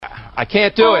I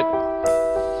can't do it.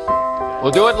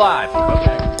 We'll do it live.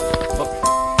 Okay.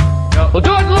 We'll do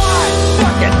it live.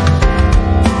 Fuck it.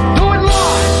 Do it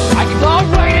live. I'll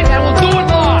write it and we'll do it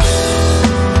live.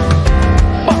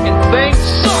 Fucking thing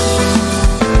sucks.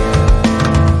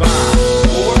 5,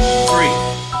 4,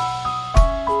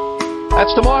 3.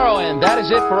 That's tomorrow, and that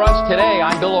is it for us today.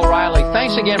 I'm Bill O'Reilly.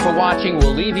 Thanks again for watching.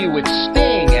 We'll leave you with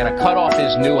Sting and a cut off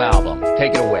his new album.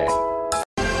 Take it away.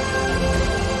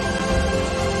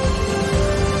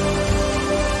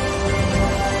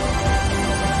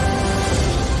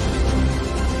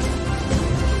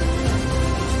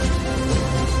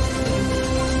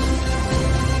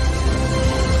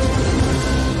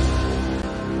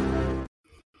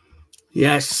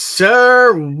 Yes,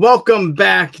 sir. Welcome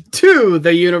back to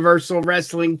the Universal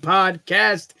Wrestling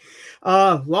Podcast.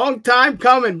 Long time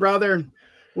coming, brother.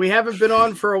 We haven't been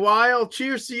on for a while.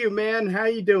 Cheers to you, man. How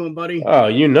you doing, buddy? Oh,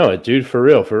 you know it, dude. For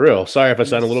real, for real. Sorry if I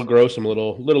sound a little gross. I'm a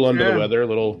little under the weather, a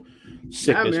little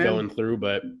sickness going through,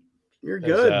 but you're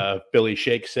good. As Billy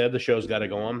Shake said, the show's got to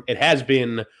go on. It has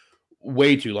been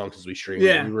way too long since we streamed.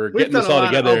 Yeah, we were getting this all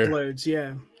together. Uploads,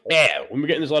 yeah. Yeah, when we were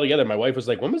getting this all together, my wife was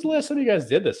like, "When was the last time you guys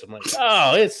did this?" I'm like,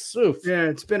 "Oh, it's oof. Yeah,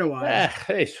 it's been a while.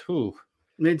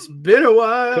 It's been a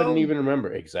while. Couldn't even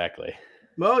remember exactly."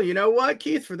 Well, you know what,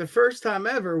 Keith? For the first time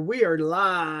ever, we are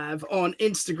live on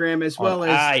Instagram as well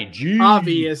as IG.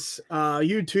 obvious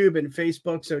YouTube and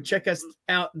Facebook. So check us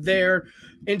out there.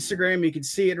 Instagram, you can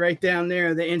see it right down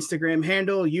there. The Instagram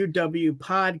handle, UW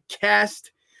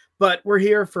Podcast. But we're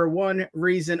here for one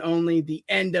reason only: the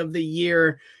end of the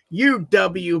year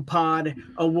UW Pod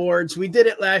Awards. We did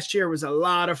it last year. It was a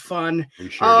lot of fun. We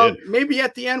sure did. Maybe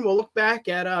at the end we'll look back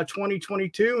at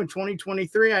 2022 and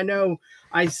 2023. I know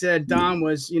I said Dom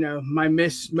was, my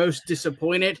most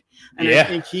disappointed, and I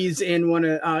think he's in one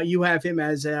of. You have him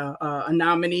as a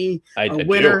nominee, a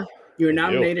winner. You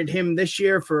nominated him this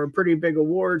year for a pretty big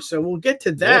award, so we'll get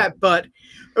to that. But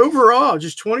overall,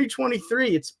 just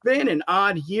 2023, it's been an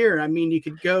odd year. I mean, you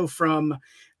could go from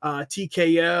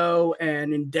TKO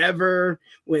and Endeavor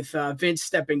with Vince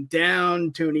stepping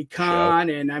down, Tony Khan,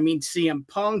 and I mean CM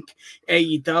Punk,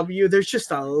 AEW. There's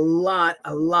just a lot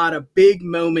of big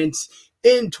moments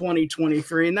in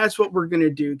 2023, and that's what we're going to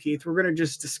do, Keith. We're going to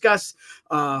just discuss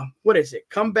what is it?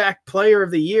 Comeback player of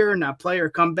the year, not player,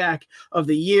 comeback of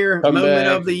the year, moment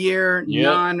of the year,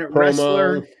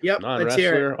 non-wrestler. Yep, let's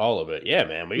hear it. All of it. Yeah,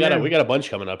 man. We got a bunch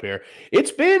coming up here.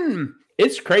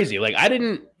 It's crazy. Like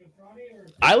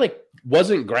I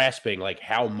wasn't grasping like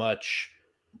how much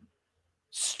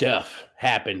stuff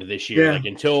happened this year, like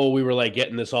until we were like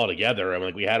getting this all together, and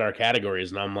like we had our categories,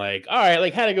 and I'm like, all right,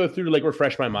 like had to go through to like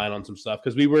refresh my mind on some stuff,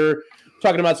 because we were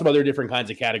talking about some other different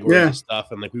kinds of categories and stuff,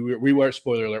 and like we were,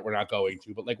 spoiler alert, we're not going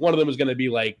to, but like one of them was going to be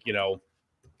like,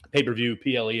 pay-per-view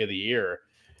PLE of the year,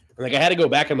 and like I had to go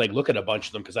back and like look at a bunch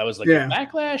of them, because I was like,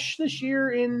 Backlash this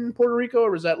year in Puerto Rico,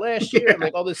 or was that last year, and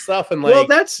like all this stuff, and like, well,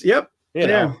 that's you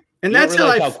know, and that's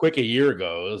how quick a year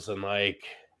goes, and like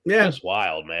it's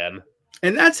wild, man.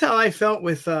 And that's how I felt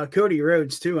with Cody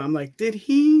Rhodes, too. I'm like, did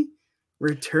he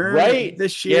return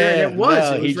this year? Yeah, and it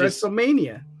was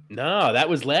WrestleMania. No, that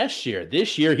was last year.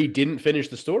 This year, he didn't finish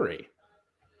the story.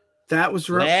 That was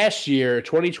last year,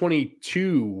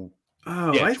 2022.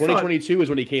 Oh, yeah, 2022 is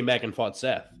when he came back and fought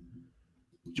Seth.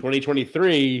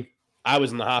 2023, I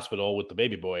was in the hospital with the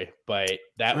baby boy, but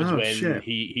that was when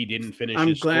he didn't finish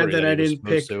his story. I'm glad that I didn't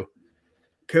pick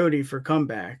Cody for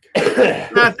comeback.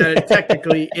 Not that it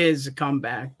technically is a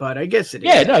comeback, but I guess it is.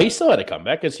 Yeah, no, he still had a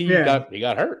comeback because he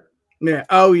got hurt. Yeah.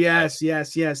 Oh, yes.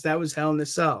 That was Hell in a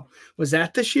Cell. Was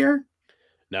that this year?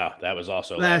 No, that was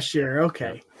also last year.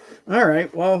 Okay. Yeah. All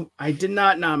right. Well, I did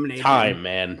not nominate him.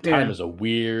 Man. Time is a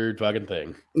weird fucking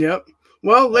thing. Yep.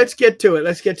 Well, let's get to it.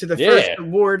 Let's get to the first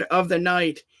award of the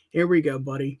night. Here we go,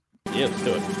 buddy. Yeah, let's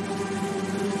do it.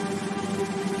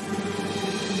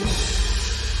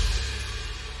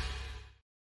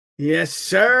 Yes,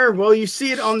 sir. Well, you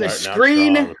see it on the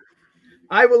screen.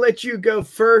 I will let you go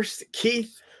first,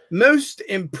 Keith. Most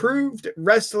improved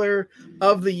wrestler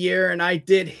of the year, and I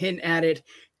did hint at it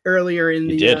earlier in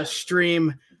the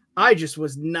stream. I just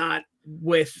was not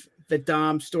with the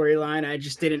Dom storyline. I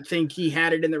just didn't think he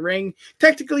had it in the ring.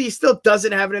 Technically, he still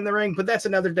doesn't have it in the ring, but that's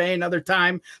another day, another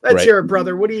time. Let's hear it,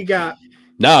 brother. What do you got?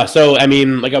 No, so, I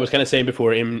mean, like I was kind of saying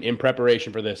before, in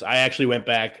preparation for this, I actually went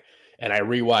back and I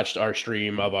rewatched our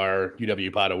stream of our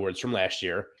UW Pod Awards from last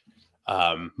year,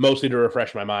 mostly to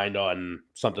refresh my mind on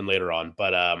something later on.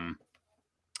 But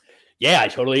yeah,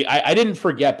 I didn't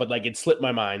forget, but like it slipped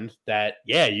my mind that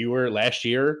you were last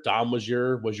year. Dom was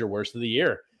your worst of the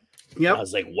year, Yep. I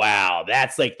was like, wow,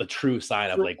 that's like the true sign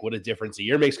of like what a difference a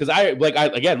year makes. Because I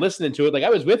again listening to it, like I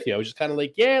was with you. I was just kind of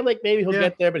like, yeah, like maybe he'll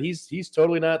get there, but he's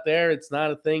totally not there. It's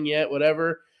not a thing yet,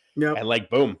 whatever. Yep. And like,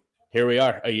 boom, here we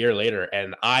are a year later.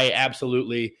 And I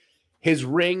absolutely, his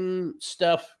ring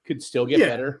stuff could still get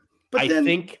better. But I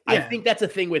think that's a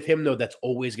thing with him though. That's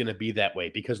always going to be that way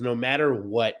because no matter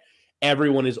what,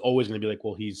 everyone is always going to be like,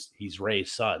 well, he's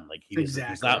Ray's son. Like he's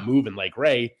not moving like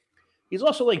Ray. He's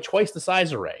also like twice the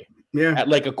size of Ray. Yeah. At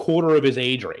like a quarter of his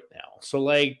age right now. So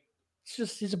like,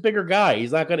 he's a bigger guy.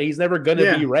 He's never going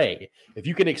to be Ray. If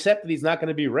you can accept that he's not going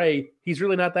to be Ray, he's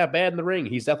really not that bad in the ring.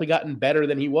 He's definitely gotten better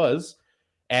than he was.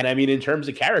 And I mean, in terms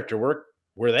of character work,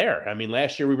 we're there. I mean,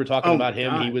 last year we were talking about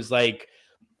him. God.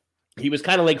 He was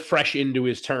kind of like fresh into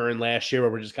his turn last year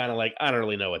where we're just kind of like, I don't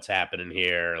really know what's happening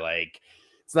here. Like,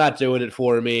 it's not doing it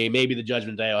for me. Maybe the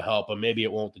Judgment Day will help him. Maybe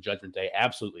it won't. The Judgment Day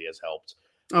absolutely has helped.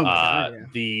 Oh, God,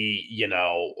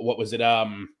 what was it?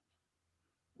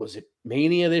 Was it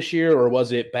Mania this year or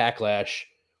was it Backlash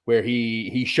where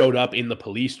he showed up in the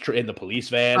police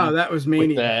van? Oh, that was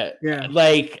Mania.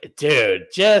 Like, dude,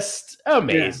 just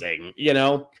amazing.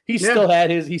 Yeah. He still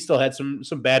had some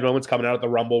bad moments coming out of the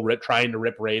Rumble, trying to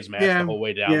rip Ray's mask the whole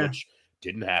way down, which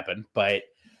didn't happen. But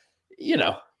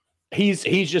he's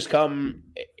just come.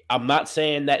 I'm not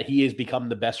saying that he has become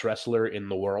the best wrestler in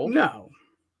the world. No.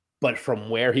 But from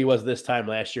where he was this time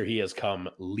last year, he has come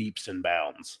leaps and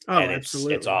bounds. Oh, and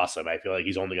absolutely. It's awesome. I feel like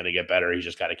he's only going to get better. He's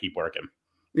just got to keep working.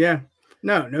 Yeah.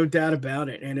 No doubt about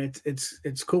it. And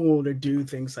it's cool to do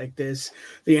things like this,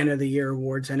 the end of the year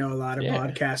awards. I know a lot of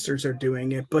podcasters are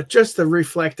doing it, but just to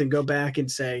reflect and go back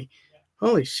and say,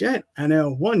 holy shit, I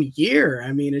know 1 year.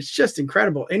 I mean, it's just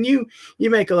incredible. And you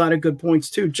make a lot of good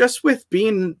points too, just with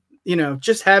being,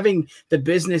 just having the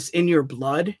business in your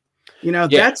blood,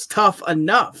 that's tough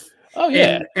enough. Oh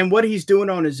yeah. And what he's doing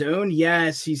on his own,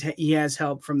 yes, he has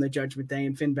help from the Judgment Day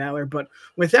and Finn Balor, but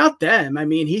without them, I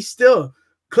mean, he's still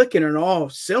clicking on all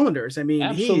cylinders. I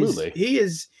mean, he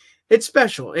is. It's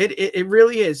special. It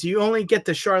really is. You only get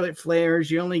the Charlotte Flairs.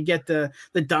 You only get the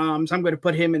Doms. I'm going to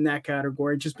put him in that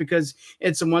category just because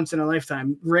it's a once in a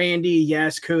lifetime. Randy,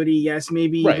 yes. Cody, yes.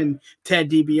 Maybe even Ted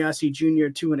DiBiase Jr.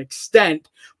 to an extent.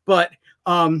 But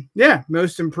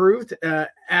most improved.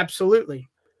 Absolutely.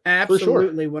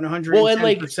 Absolutely, sure. 110%. Well, and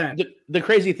like the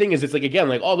crazy thing is, it's like, again,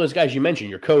 like all those guys you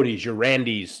mentioned, your Codys, your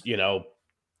Randys,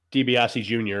 DiBiase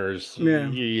Juniors,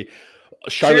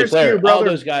 Charlotte Flair, all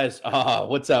those guys.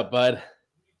 What's up, bud?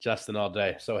 Justin all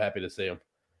day. So happy to see him.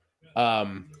 All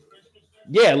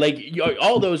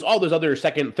those other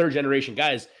second, third generation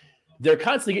guys, they're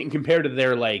constantly getting compared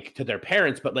to their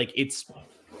parents, but like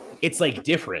it's like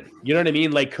different. You know what I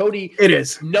mean? Like Cody, it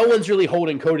is. No one's really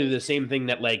holding Cody to the same thing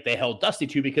that like they held Dusty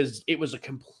to because it was a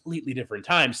completely different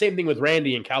time. Same thing with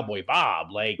Randy and Cowboy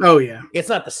Bob. Like, oh yeah, it's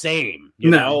not the same.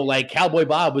 You know, like Cowboy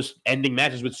Bob was ending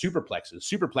matches with superplexes.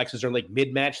 Superplexes are like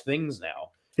mid-match things now.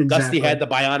 Exactly. Dusty had the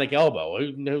bionic elbow.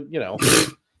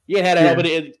 He had an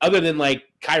elbow other than like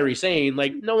Kyrie saying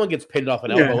like no one gets pinned off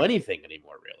an elbow anything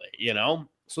anymore, really.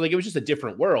 So like it was just a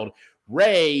different world.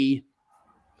 Ray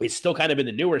is still kind of in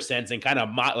the newer sense and kind of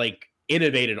like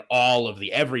innovated all of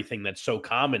the everything that's so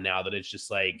common now that it's just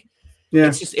like,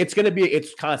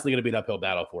 it's constantly going to be an uphill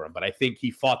battle for him. But I think he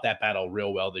fought that battle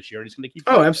real well this year and he's going to keep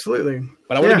fighting. Oh, absolutely.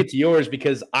 But I want to get to yours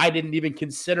because I didn't even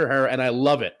consider her and I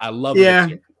love it. I love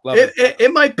it.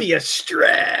 It might be a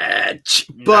stretch,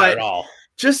 but not at all.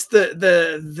 Just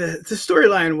the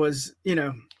storyline was,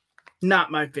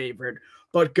 not my favorite.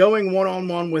 But going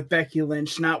one-on-one with Becky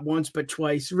Lynch, not once but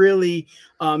twice, really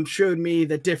showed me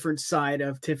the different side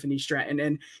of Tiffany Stratton.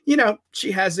 And,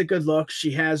 she has a good look. She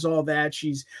has all that.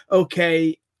 She's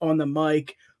okay on the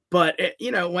mic. But,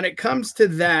 when it comes to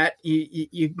that,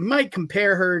 you might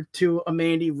compare her to a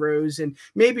Mandy Rose. And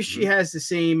maybe she has the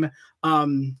same,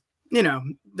 the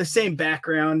same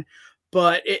background.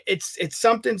 But it's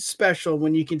something special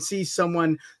when you can see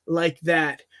someone like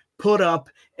that put up,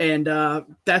 and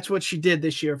that's what she did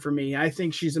this year for me. I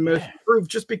think she's the most improved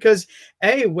just because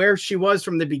where she was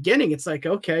from the beginning, it's like,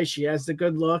 okay, she has the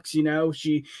good looks,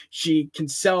 she can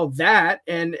sell that,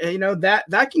 and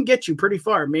that can get you pretty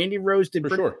far. Mandy Rose did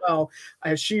pretty well.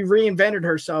 She reinvented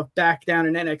herself back down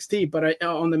in NXT, but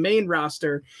on the main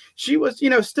roster, she was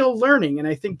still learning, and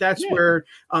I think that's where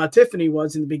Tiffany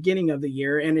was in the beginning of the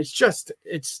year, and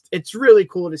it's really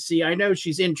cool to see. I know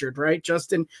she's injured, right?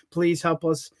 Justin, please help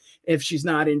us if she's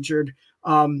not injured.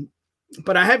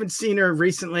 But I haven't seen her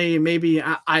recently. Maybe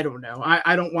I don't know.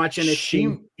 I don't watch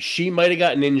anything. She might have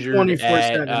gotten injured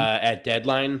at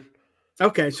Deadline.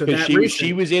 Okay, so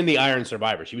she was in the Iron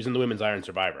Survivor. She was in the Women's Iron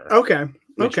Survivor. Okay.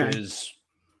 Which is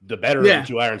the better of the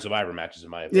 2 Iron Survivor matches, in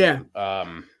my opinion.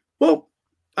 Well,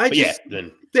 I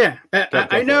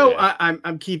know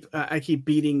I keep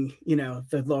beating,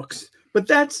 the looks, but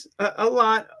that's a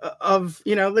lot of,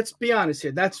 let's be honest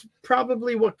here. That's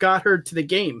probably what got her to the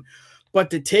game. But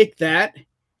to take that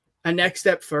a next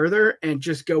step further and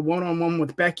just go one-on-one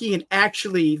with Becky and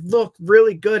actually look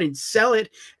really good and sell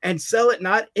it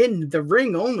not in the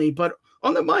ring only, but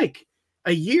on the mic.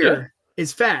 A year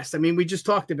is fast. I mean, we just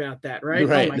talked about that, right?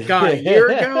 Oh my God, a year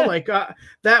ago, like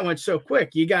that went so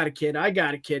quick. You got a kid, I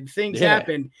got a kid. Things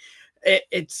happen.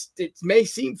 It may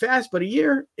seem fast, but a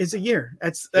year is a year.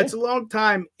 That's a long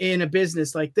time in a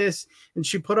business like this. And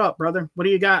she put up, brother. What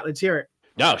do you got? Let's hear it.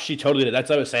 No, she totally did. That's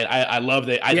what I was saying. I love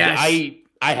that.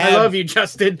 I love you,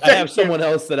 Justin. I have someone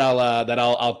else that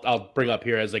I'll bring up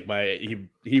here as like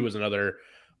he was another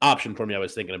option for me I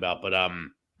was thinking about, but I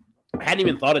hadn't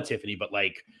even thought of Tiffany, but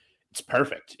like it's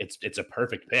perfect. It's a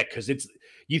perfect pick because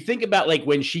you think about like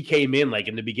when she came in like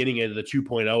in the beginning of the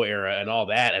 2.0 era and all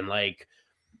that, and like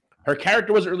her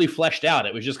character wasn't really fleshed out.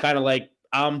 It was just kind of like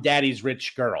I'm daddy's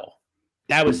rich girl.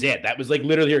 That was it. That was like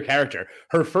literally her character.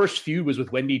 Her first feud was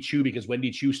with Wendy Chu because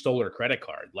Wendy Chu stole her credit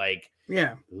card. Like,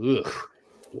 ugh.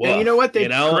 Woof, and you know what? They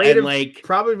and like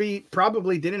probably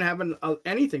didn't have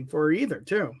anything for her either,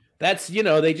 too. That's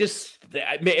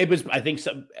it was, I think,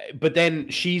 some, but then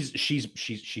she's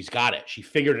got it. She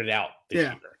figured it out this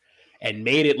year and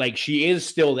made it like she is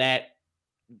still that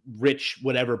rich,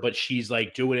 whatever, but she's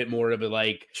like doing it more of a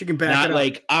like she can back not it up.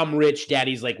 Like I'm rich,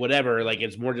 daddy's like whatever. Like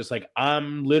it's more just like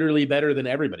I'm literally better than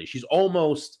everybody. She's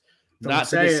almost not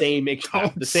to the same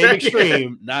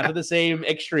extreme, not to the same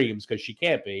extremes because she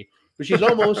can't be. But she's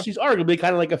arguably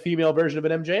kind of like a female version of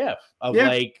an MJF of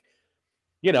like,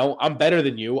 I'm better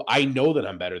than you. I know that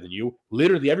I'm better than you.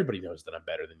 Literally everybody knows that I'm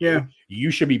better than you. You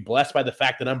should be blessed by the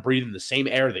fact that I'm breathing the same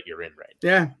air that you're in right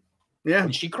now. Yeah.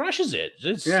 And she crushes it.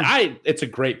 It's a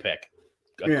great pick.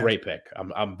 Great pick.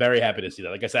 I'm very happy to see that.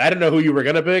 Like I said, I don't know who you were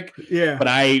gonna pick. But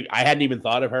I hadn't even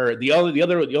thought of her. The only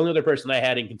other person I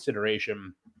had in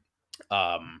consideration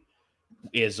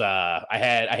is I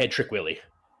had Trick Willie.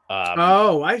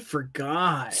 I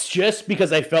forgot. Just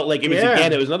because I felt like it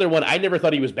was another one. I never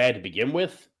thought he was bad to begin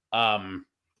with. But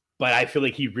I feel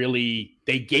like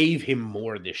they gave him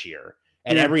more this year.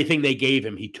 And everything they gave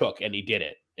him, he took and he did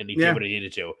it. And he did what he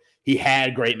needed to. He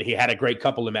had a great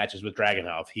couple of matches with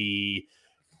Dragunov. He,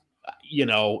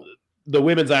 the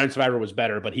women's Iron Survivor was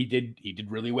better, but he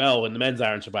did really well in the men's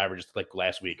Iron Survivor just like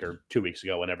last week or 2 weeks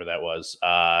ago, whenever that was.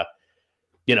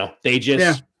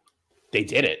 They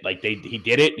did it. Like he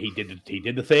did it. He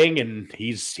did the thing, and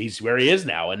he's where he is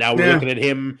now. And now we're looking at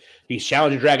him. He's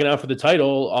challenging Dragunov for the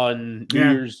title on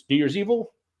New Year's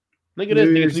Evil. I think it is.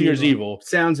 I think it's New Year's Evil.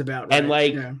 Sounds about right. And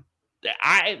like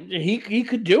he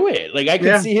could do it. Like I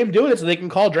could see him doing it, so they can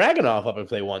call Dragunov up if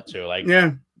they want to. Like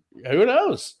who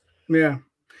knows? Yeah.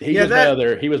 He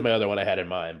was my other one I had in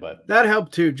mind, but that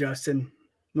helped too, Justin.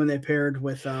 When they paired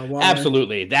with Waller.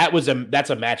 Absolutely. That's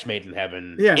a match made in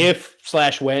heaven. Yeah.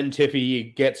 If/when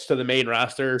Tiffy gets to the main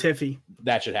roster,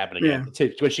 that should happen again. Yeah.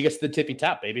 When she gets to the Tiffy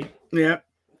top, baby. Yeah.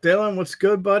 Dylan, what's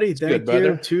good, buddy? Thank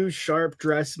you. Two sharp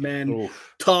dressed men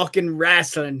talking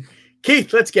wrestling.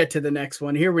 Keith, let's get to the next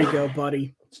one. Here we go,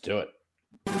 buddy. Let's do it.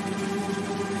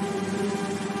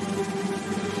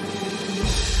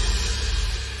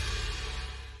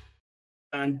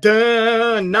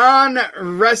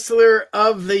 Non-wrestler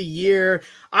of the year.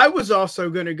 I was also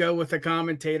going to go with a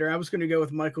commentator. I was going to go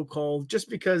with Michael Cole just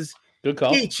because good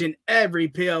call. Each and every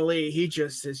PLE, he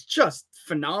just is just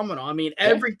phenomenal. I mean,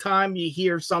 every time you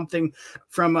hear something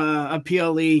from a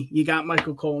PLE, you got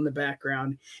Michael Cole in the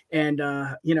background. And,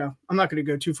 I'm not going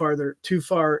to go too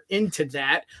far into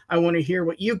that. I want to hear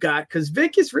what you got because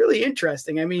Vic is really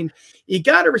interesting. I mean, you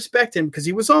got to respect him because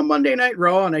he was on Monday Night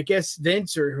Raw, and I guess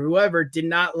Vince or whoever did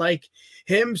not like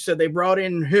him. So they brought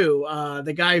in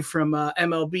the guy from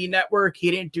MLB Network. He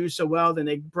didn't do so well. Then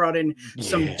they brought in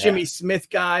some Jimmy Smith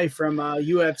guy from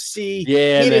UFC.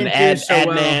 Yeah, he then didn't do so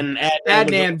well.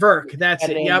 Adnan Virk. That's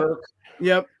it.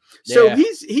 Yep. So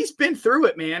he's been through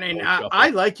it, man, and I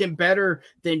like him better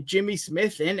than Jimmy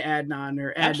Smith and Adnan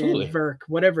or Adnan Virk,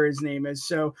 whatever his name is.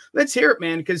 So let's hear it,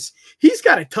 man, because he's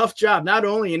got a tough job, not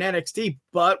only in NXT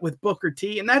but with Booker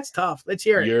T, and that's tough. Let's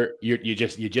hear it.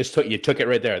 You took it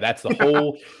right there. That's the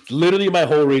whole, literally my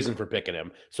whole reason for picking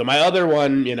him. So my other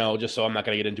one, just so I'm not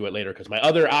going to get into it later, because my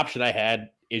other option I had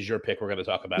is your pick. We're going to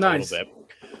talk about in a little bit,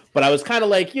 but I was kind of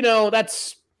like,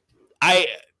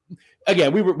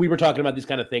 Again, we were talking about these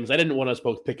kind of things. I didn't want us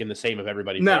both picking the same of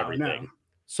everybody for everything. No.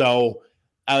 So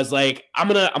I was like, I'm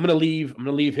gonna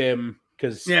leave him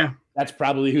because that's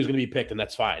probably who's gonna be picked, and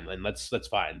that's fine. And that's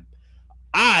fine.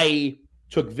 I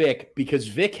took Vic because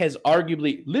Vic has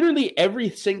arguably literally every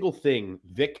single thing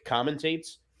Vic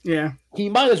commentates. Yeah. He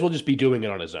might as well just be doing it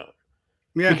on his own.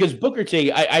 Yeah. Because Booker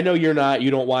T, I know you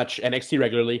don't watch NXT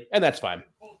regularly, and that's fine.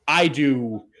 I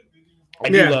do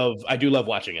love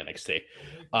watching NXT.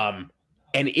 And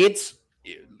it's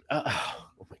oh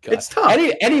my God. It's tough.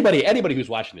 Anybody who's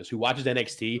watching this, who watches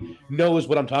NXT, knows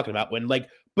what I'm talking about. When like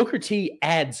Booker T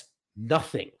adds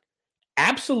nothing,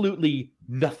 absolutely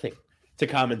nothing to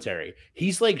commentary.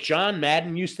 He's like John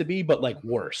Madden used to be, but like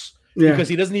worse. Yeah. Because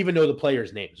he doesn't even know the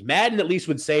players' names. Madden at least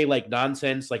would say like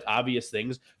nonsense, like obvious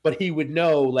things, but he would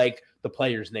know like the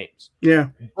players' names. Yeah.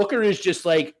 Booker is just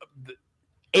like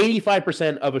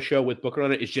 85% of a show with Booker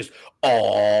on it is just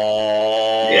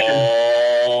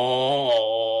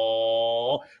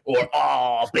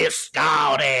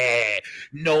biscotti,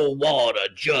 no water,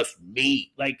 just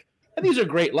meat. Like, and these are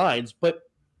great lines, but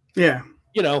yeah,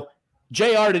 you know,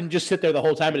 JR didn't just sit there the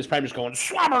whole time in his prime just going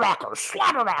slobber rocker,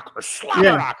 slobber rocker,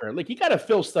 slobber rocker. Like, you got to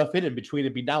fill stuff in between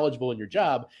and be knowledgeable in your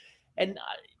job. And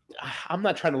I'm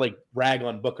not trying to like rag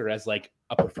on Booker as like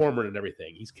a performer and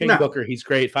everything. He's King Booker. He's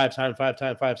great. Five time,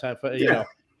 you know.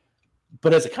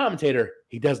 But as a commentator,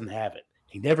 he doesn't have it.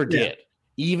 He never did. Yeah.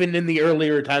 Even in the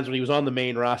earlier times when he was on the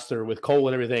main roster with Cole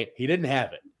and everything, he didn't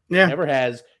have it. Yeah. He never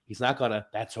has. He's not gonna.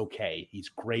 That's okay. He's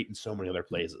great in so many other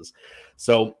places.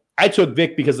 So I took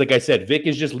Vic because, like I said, Vic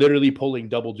is just literally pulling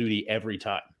double duty every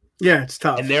time. Yeah, it's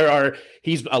tough. And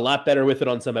he's a lot better with it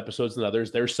on some episodes than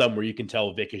others. There's some where you can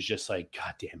tell Vic is just like,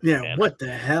 God damn it, man. What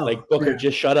the hell? Like, Booker,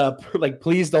 just shut up. Like,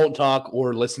 please don't talk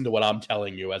or listen to what I'm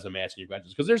telling you as I'm asking you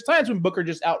questions. Because there's times when Booker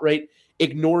just outright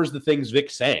ignores the things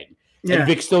Vic's saying. Yeah. And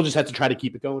Vic still just has to try to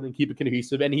keep it going and keep it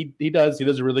cohesive. And he does. He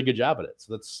does a really good job at it.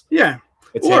 So that's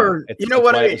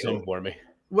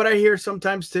what I hear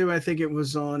sometimes too, I think it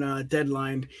was on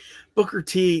Deadline, Booker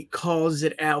T calls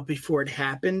it out before it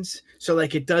happens. So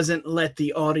like it doesn't let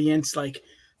the audience like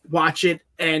watch it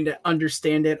and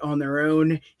understand it on their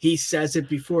own. He says it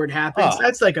before it happens.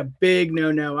 That's like a big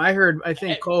no. I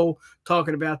think Cole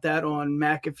talking about that on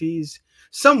McAfee's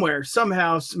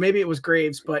somehow, maybe it was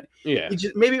Graves, but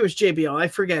maybe it was JBL. I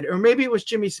forget. Or maybe it was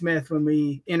Jimmy Smith when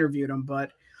we interviewed him,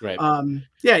 but right.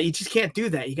 You just can't do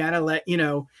that. You got to let,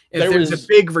 if there's a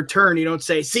big return, you don't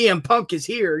say CM Punk is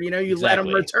here, you let him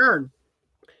return.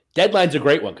 Deadline's a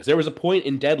great one because there was a point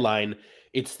in Deadline.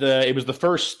 It was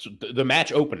the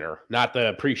match opener, not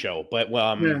the pre-show, but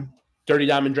Dirty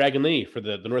Diamond Dragon Lee for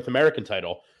the North American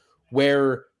title,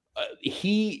 where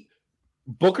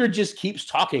Booker just keeps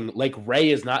talking like Ray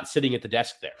is not sitting at the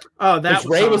desk there. Oh, that's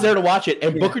Ray was there to watch it,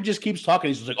 and Booker just keeps talking.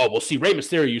 He's just like, "Oh, well, see, Rey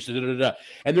Mysterio used to da-da-da-da."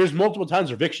 And there's multiple times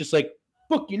where Vic's just like,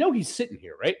 "Book, he's sitting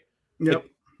here, right? Yep.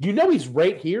 Like, he's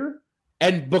right here."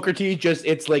 And Booker T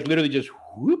it's like literally just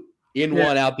whoop in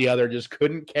one out the other, just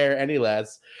couldn't care any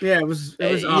less. Yeah, it was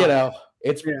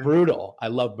it's brutal. I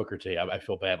love Booker T. I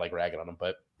feel bad like ragging on him,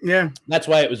 but that's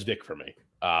why it was Vic for me.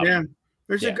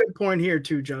 There's a good point here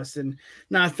too, Justin.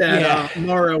 Not that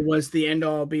Morrow was the end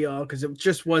all be all, because it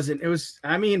just wasn't. It was,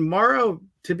 Morrow,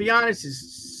 to be honest,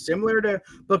 is similar to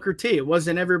Booker T. It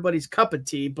wasn't everybody's cup of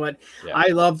tea, but I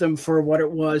loved them for what it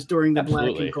was during the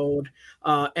Black and Gold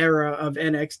era of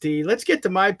NXT. Let's get to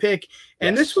my pick.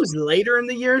 And this was later in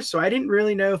the year, so I didn't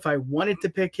really know if I wanted to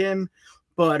pick him,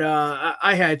 but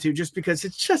I had to, just because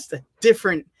it's just a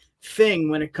different thing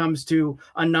when it comes to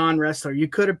a non-wrestler. You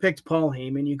could have picked Paul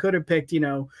Heyman, you could have picked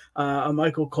a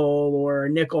Michael Cole or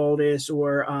Nick Aldis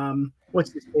or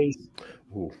what's his face.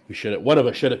 Ooh, one of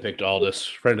us should have picked Aldis,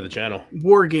 friend of the channel.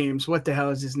 War Games, what the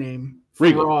hell is his name?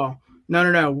 Regal.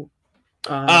 No.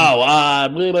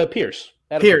 Pierce.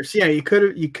 Pierce, you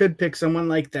could pick someone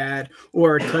like that,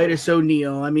 or Titus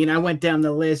O'Neil. I went down the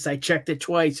list. I checked it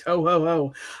twice. Ho ho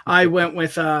ho! I went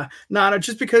with Nana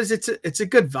just because it's a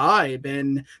good vibe,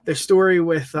 and the story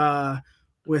with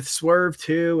Swerve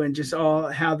too, and just all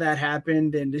how that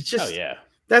happened, and it's just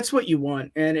that's what you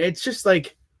want, and it's just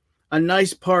like a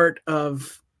nice part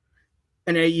of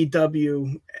an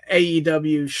AEW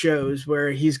shows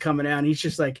where he's coming out and he's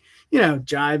just like,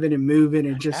 jiving and moving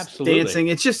and just dancing.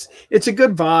 It's a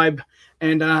good vibe.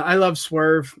 And I love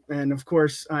Swerve. And of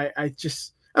course I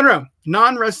don't know,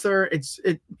 non-wrestler.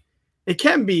 It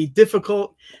can be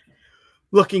difficult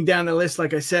looking down the list,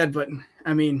 like I said, but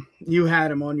you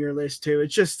had him on your list too.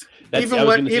 It's just, even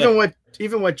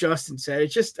what Justin said,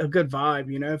 it's just a good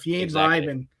vibe. If you ain't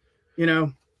vibing,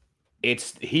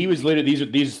 he was literally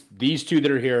these two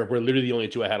that are here were literally the only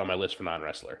two I had on my list for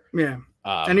non-wrestler. Yeah.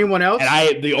 Anyone else?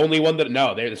 And the only one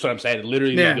that's what I'm saying.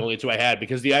 Literally the only two I had,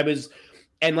 because I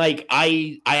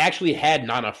actually had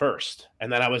Nana first,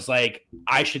 and then I was like,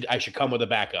 I should come with a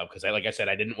backup, because like I said,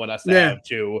 I didn't want us to have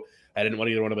two. I didn't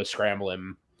want either one of us scramble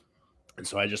him. And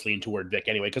so I just leaned toward Vic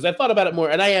anyway, because I thought about it more.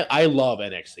 And I love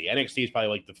NXT. NXT is probably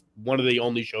like one of the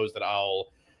only shows that I'll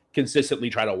consistently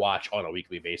try to watch on a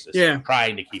weekly basis. Yeah.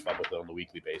 Trying to keep up with it on a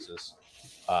weekly basis.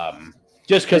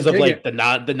 Just because of like the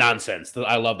nonsense.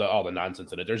 I love all the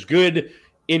nonsense in it. There's good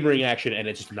in-ring action and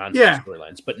it's just nonsense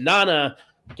storylines. But Nana,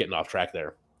 getting off track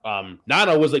there.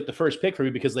 Nana was like the first pick for me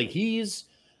because like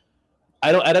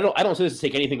I don't say this to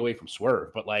take anything away from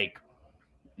Swerve, but like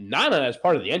Nana as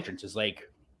part of the entrance is like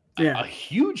a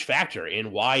huge factor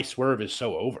in why Swerve is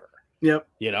so over. Yep.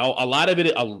 You know, a lot of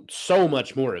it, so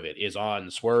much more of it is on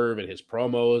Swerve and his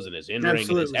promos and his in-ring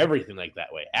and his everything like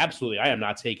that way. Absolutely. I am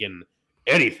not taking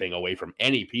anything away from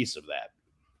any piece of that.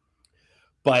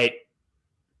 But,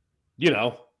 you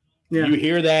know, you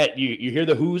hear that, you hear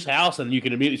the Who's house and you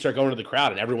can immediately start going to the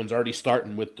crowd and everyone's already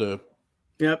starting with the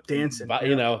dancing.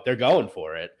 You know, they're going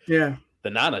for it. Yeah.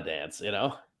 The Nana dance, you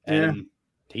know. And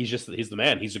he's the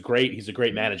man. He's a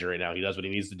great manager right now. He does what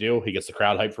he needs to do. He gets the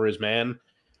crowd hyped for his man,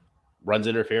 runs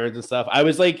interference and stuff. I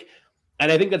was like,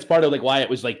 and I think that's part of like why it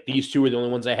was like these two were the only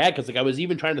ones I had, because like I was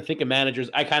even trying to think of managers.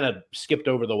 I kind of skipped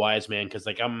over the Wise Man because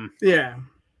like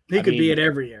he could be it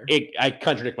every year. I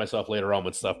contradict myself later on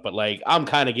with stuff, but like I'm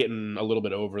kind of getting a little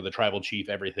bit over the Tribal Chief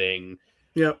everything.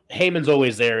 Yep. Heyman's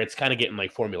always there. It's kind of getting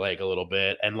like formulaic a little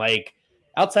bit, and like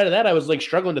outside of that, I was like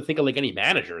struggling to think of like any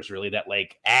managers really that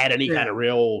like add any kind of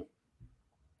real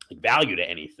like, value to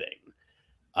anything.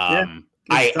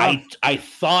 I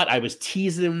thought I was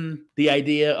teasing the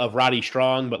idea of Roddy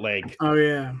Strong, but like,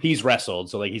 he's wrestled,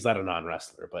 so like he's not a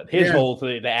non-wrestler. But his whole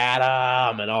thing, the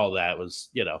Adam and all that was,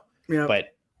 you know. Yeah.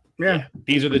 But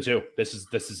these are the two. This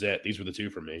is it. These were the two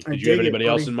for me. Did you have anybody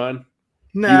else in mind?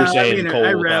 No,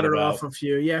 I rattled off a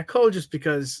few. Yeah, Cole, just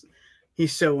because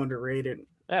he's so underrated.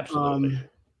 Absolutely.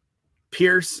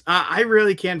 Pierce, I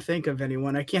really can't think of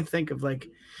anyone. I can't think of like,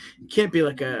 can't be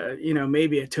like a, you know,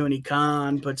 maybe a Tony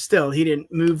Khan, but still, he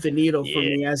didn't move the needle for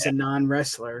me as a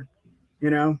non-wrestler, you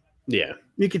know? Yeah.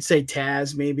 You could say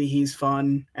Taz, maybe he's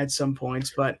fun at some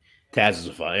points, but. Taz is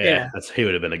fun. Yeah. He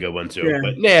would have been a good one too. Yeah.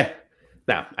 But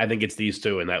no, I think it's these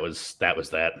two, and that was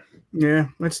that. Yeah.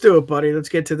 Let's do it, buddy. Let's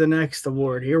get to the next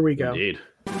award. Here we go. Indeed.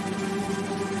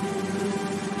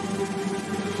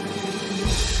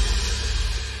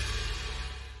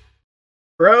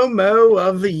 Promo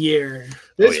of the year.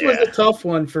 This was a tough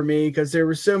one for me because there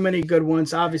were so many good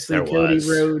ones. Obviously, Cody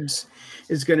Rhodes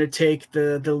is going to take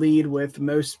the lead with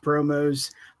most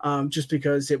promos, just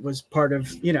because it was part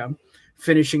of, you know,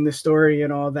 finishing the story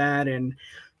and all that, and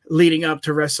leading up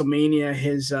to WrestleMania.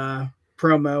 His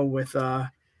promo with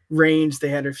Reigns, they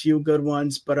had a few good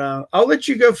ones, but I'll let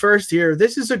you go first here.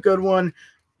 This is a good one.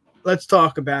 Let's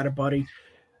talk about it, buddy.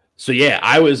 So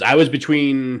I was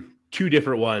between two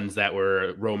different ones that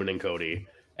were Roman and Cody,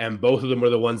 and both of them were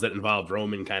the ones that involved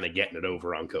Roman kind of getting it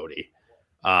over on Cody.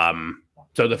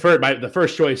 So the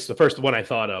first one I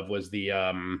thought of was the,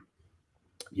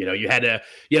 you know, you had to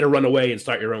run away and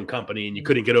start your own company, and you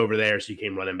couldn't get over there, so you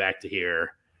came running back to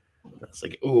here. It's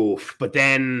like, oof. But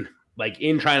then, like,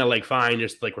 in trying to like find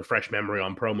just like refresh memory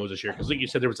on promos this year, because like you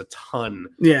said, there was a ton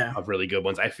of really good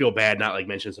ones. I feel bad not like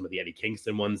mentioning some of the Eddie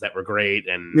Kingston ones that were great,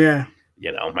 and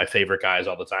you know, my favorite guys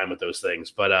all the time with those things.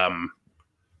 But I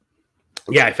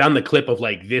found the clip of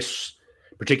like this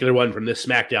particular one from this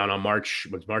SmackDown on March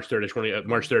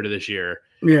 3rd of this year.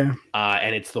 Yeah.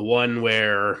 And it's the one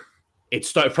where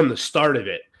from the start of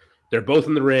it, they're both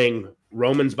in the ring.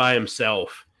 Roman's by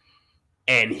himself,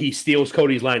 and he steals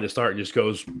Cody's line to start and just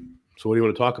goes, "So what do you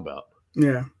want to talk about?"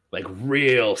 Yeah. Like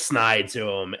real snide to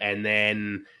him. And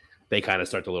then they kind of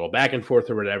start the little back and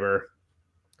forth or whatever.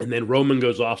 And then Roman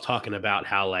goes off talking about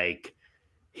how like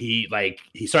he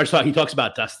talks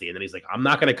about Dusty, and then he's like, "I'm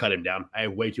not going to cut him down. I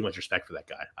have way too much respect for that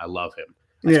guy. I love him.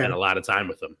 I spent a lot of time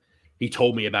with him. He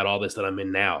told me about all this that I'm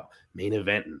in now, main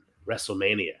eventing,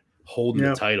 WrestleMania, holding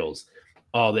the titles,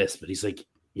 all this." But he's like,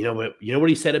 you know what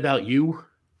he said about you?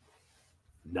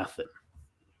 Nothing.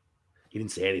 He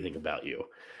didn't say anything about you.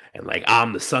 And like,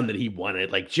 I'm the son that he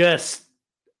wanted. Like, just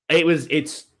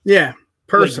it's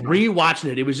personal. Like,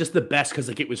 rewatching it was just the best because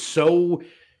like it was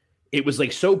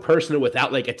like so personal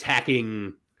without like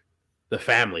attacking the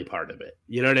family part of it.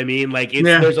 You know what I mean? Like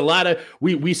there's a lot of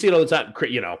we see it all the time.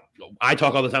 You know, I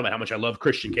talk all the time about how much I love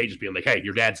Christian Cage just being like, "Hey,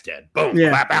 your dad's dead." Boom,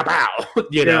 pow, pow, pow.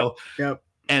 You know? Yep.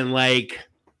 And like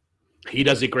he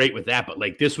does it great with that. But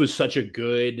like this was such a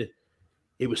good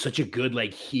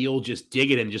like heel just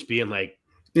digging and just being like,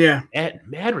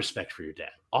 mad respect for your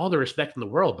dad. All the respect in the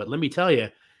world. But let me tell you,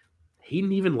 he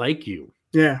didn't even like you.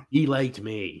 Yeah. He liked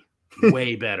me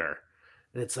way better.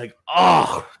 And it's like,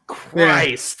 oh,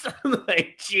 Christ.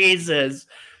 Like, Jesus.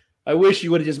 I wish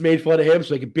you would have just made fun of him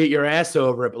so I could beat your ass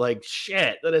over it. But like,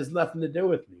 shit, that has nothing to do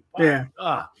with me. Wow.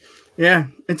 Yeah. Yeah,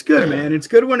 it's good, man. It's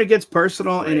good when it gets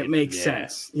personal and it makes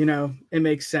sense. You know, it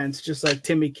makes sense. Just like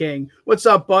Timmy King. What's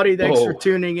up, buddy? Thanks for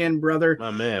tuning in, brother.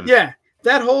 My man. Yeah.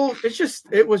 That whole,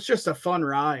 it was just a fun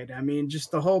ride. I mean,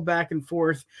 just the whole back and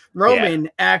forth. Roman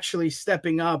actually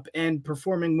stepping up and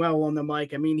performing well on the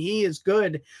mic. I mean, he is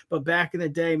good, but back in the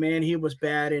day, man, he was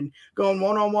bad. And going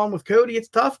one-on-one with Cody, it's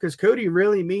tough because Cody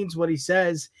really means what he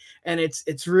says. And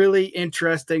it's really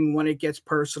interesting when it gets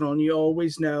personal. And you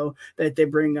always know that they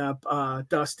bring up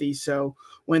Dusty. So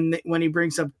when he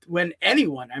brings up, when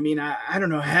anyone, I mean, I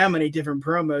don't know how many different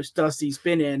promos Dusty's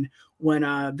been in when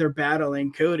they're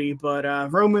battling Cody, but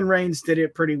Roman Reigns did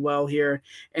it pretty well here,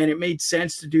 and it made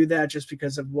sense to do that just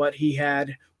because of what he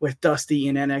had with Dusty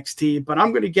in NXT. But I'm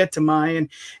going to get to mine,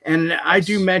 and I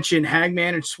do mention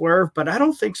Hangman and Swerve, but I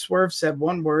don't think Swerve said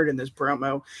one word in this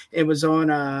promo. It was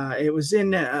on, it was in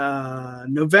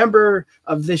November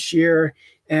of this year,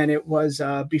 and it was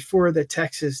before the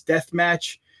Texas Death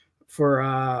Match for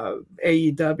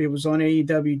AEW. It was on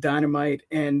AEW Dynamite,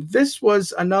 and this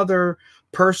was another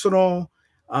personal,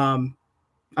 I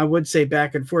would say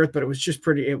back and forth, but it was just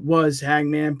it was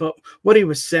Hangman. But what he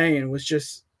was saying was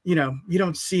just, you know, you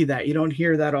don't see that. You don't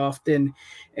hear that often.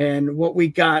 And what we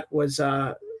got was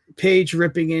Paige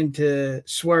ripping into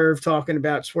Swerve, talking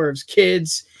about Swerve's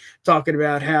kids, talking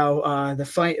about how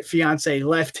the fiance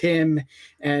left him,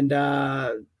 and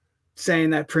saying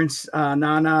that Prince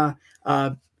Nana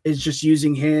is just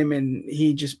using him and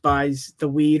he just buys the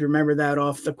weed. Remember that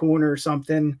off the corner or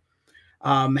something.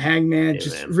 Hangman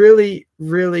really,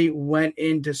 really went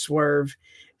into Swerve.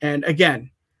 And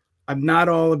again, I'm not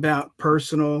all about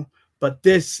personal, but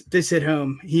this hit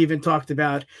home. He even talked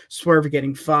about Swerve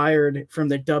getting fired from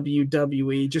the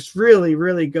WWE, just really,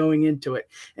 really going into it.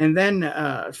 And then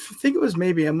I think it was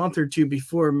maybe a month or two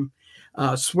before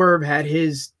Swerve had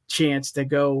his chance to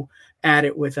go at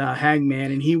it with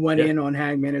Hangman, and he went in on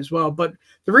Hangman as well. But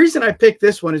the reason I picked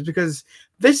this one is because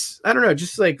this, I don't know,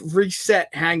 just like reset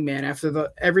Hangman after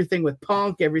everything with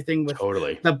Punk, everything with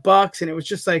the Bucks, and it was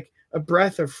just like a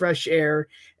breath of fresh air.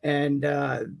 And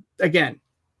again,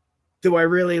 do I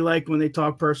really like when they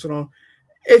talk personal?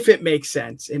 If it makes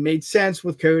sense. It made sense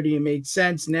with Cody. It made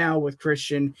sense now with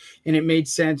Christian, and it made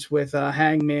sense with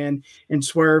Hangman and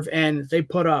Swerve. And they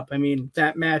put up, I mean,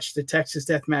 that match, the Texas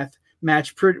Death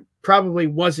match probably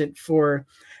wasn't for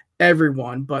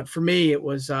everyone, but for me, it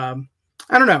was, I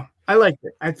don't know. I liked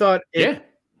it. I thought it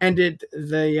ended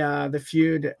the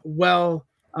feud well.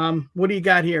 What do you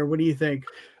got here? What do you think?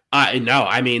 No,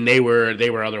 I mean, they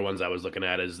were other ones I was looking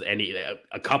at as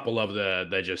a couple of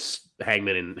the just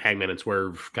Hangman and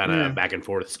Swerve kind of back and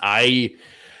forth.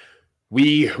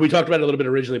 We talked about it a little bit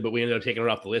originally, but we ended up taking it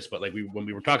off the list. But like when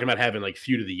we were talking about having like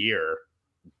feud of the year,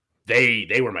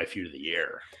 they were my feud of the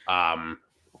year.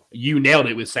 You nailed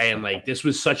it with saying like this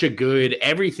was such a good,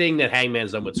 everything that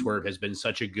Hangman's done with Swerve has been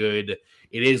such a good,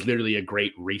 it is literally a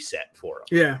great reset for him.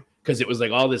 Yeah. Because it was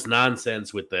like all this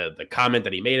nonsense with the comment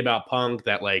that he made about Punk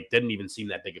that like didn't even seem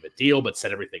that big of a deal, but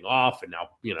set everything off, and now,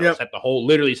 you know,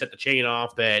 literally set the chain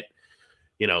off that,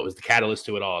 you know, it was the catalyst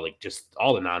to it all, like just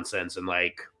all the nonsense, and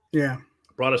like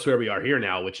brought us where we are here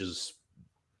now, which is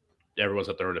everyone's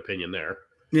got their own opinion there.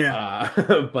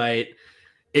 But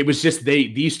it was just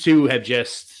these two have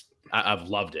just I've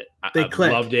loved it. I've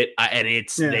loved it, and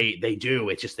it's they do.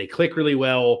 It's just they click really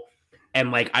well,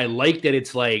 and like I like that.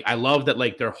 It's like I love that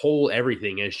like their whole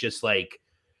everything is just like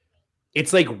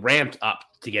it's like ramped up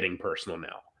to getting personal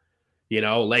now. You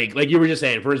know, like you were just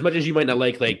saying, for as much as you might not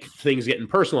like things getting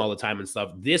personal all the time and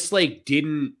stuff, this like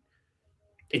didn't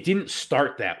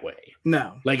start that way.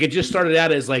 No. Like it just started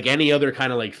out as like any other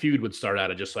kind of like feud would start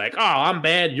out of just like, oh, I'm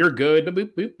bad, you're good.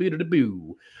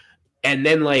 And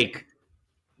then like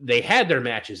they had their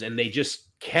matches and they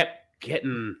just kept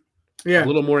getting a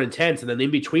little more intense. And then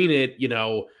in between it, you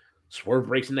know, Swerve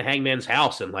breaks into Hangman's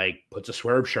house and like puts a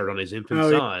Swerve shirt on his infant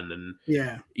son.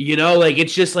 And you know, like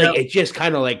it's just like it just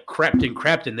kind of like crept.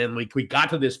 And then like we got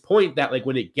to this point that like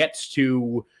when it gets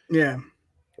to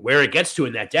where it gets to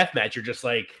in that death match, you're just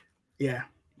like,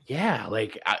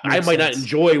 like I might not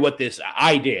enjoy what this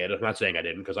I did. I'm not saying I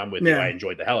didn't, because I'm with you. I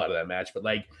enjoyed the hell out of that match, but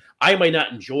like I might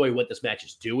not enjoy what this match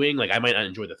is doing. Like I might not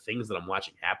enjoy the things that I'm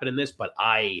watching happen in this, but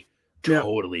I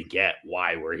totally get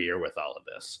why we're here with all of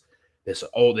this.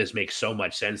 This makes so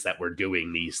much sense that we're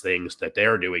doing these things, that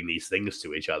they're doing these things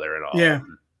to each other and all.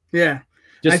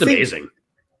 Just amazing.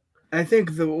 I think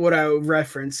what I would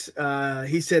reference,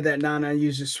 he said that Nana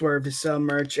uses Swerve to sell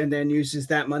merch and then uses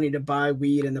that money to buy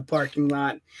weed in the parking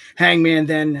lot. Hangman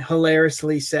then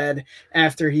hilariously said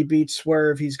after he beats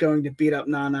Swerve, he's going to beat up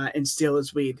Nana and steal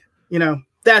his weed. You know,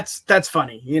 that's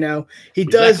funny. You know, he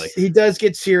does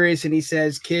get serious, and he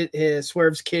says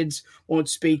Swerve's kids won't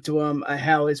speak to him.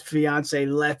 How his fiance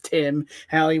left him,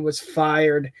 how he was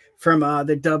fired from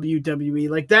the WWE.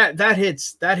 Like that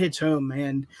hits home.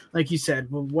 And like you said,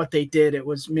 what they did, it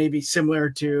was maybe similar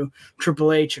to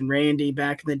Triple H and Randy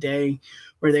back in the day,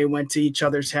 where they went to each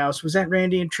other's house. Was that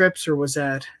Randy and Trips, or was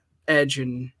that Edge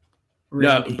and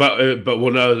Randy? No, but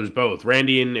well, no, there's both.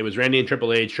 It was Randy and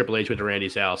Triple H. Triple H went to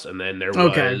Randy's house, and then there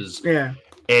was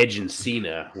Edge and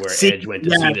Cena, where Edge went to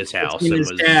Cena's house and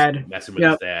was messing with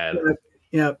his dad.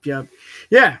 Yep.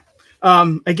 Yeah.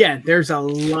 Again, there's a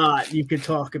lot you could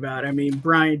talk about. I mean,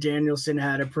 Bryan Danielson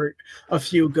had a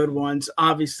few good ones.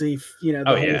 Obviously, you know,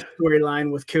 the whole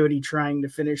storyline with Cody trying to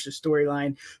finish the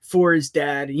storyline for his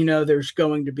dad. You know, there's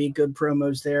going to be good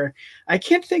promos there. I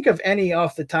can't think of any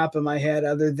off the top of my head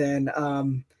other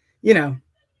than, you know,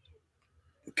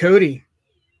 Cody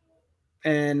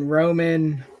and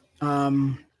Roman.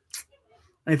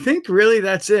 I think really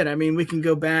that's it. I mean, we can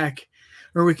go back,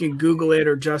 or we can Google it,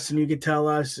 or Justin, you could tell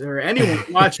us, or anyone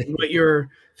watching what your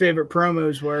favorite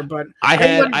promos were. But I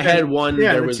had one.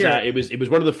 Yeah, there was it was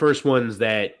one of the first ones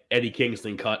that Eddie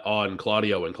Kingston cut on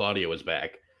Claudio when Claudio was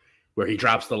back, where he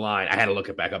drops the line. I had to look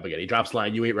it back up again. He drops the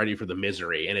line, "You ain't ready for the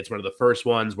misery," and it's one of the first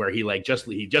ones where he just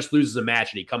loses a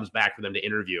match and he comes back for them to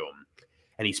interview him,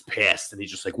 and he's pissed and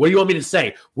he's just like, "What do you want me to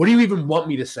say? What do you even want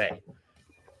me to say?"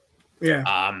 Yeah.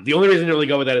 The only reason to really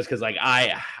go with that is because like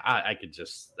I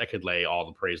could lay all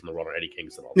the praise in the world on Eddie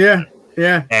Kingston.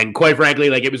 Yeah. And quite frankly,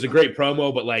 like it was a great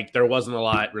promo, but like there wasn't a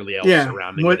lot really else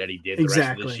surrounding what Eddie did the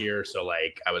rest of this year. So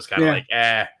like I was kind of like,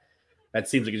 that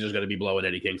seems like it's just going to be blowing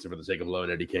Eddie Kingston for the sake of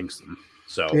blowing Eddie Kingston.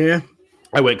 So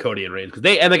I went Cody and Reigns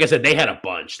because and like I said, they had a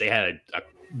bunch. They had a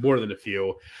more than a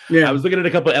few. Yeah, I was looking at a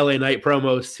couple of LA Knight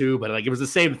promos too, but like it was the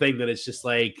same thing. That it's just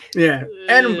like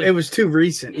and it was too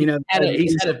recent. You know,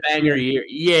 he's had a banger year.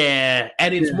 Yeah,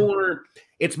 and it's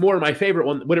more my favorite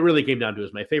one. What it really came down to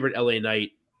is my favorite LA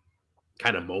Knight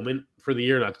kind of moment for the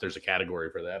year. Not that there's a category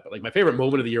for that, but like my favorite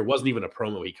moment of the year wasn't even a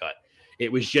promo he cut.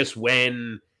 It was just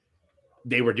when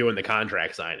they were doing the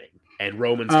contract signing and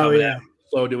Roman's coming out.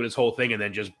 Slow doing his whole thing and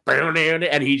then just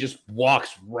and he just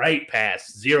walks right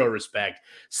past, zero respect,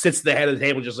 sits at the head of the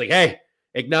table just like, hey,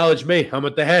 acknowledge me, I'm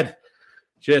at the head.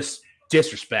 Just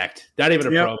disrespect. Not even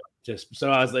a promo. Just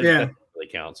so I was like, that doesn't really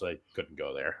count, so I couldn't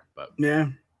go there. But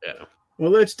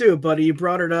well, let's do it, buddy. You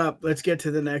brought it up. Let's get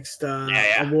to the next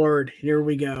award. Here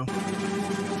we go.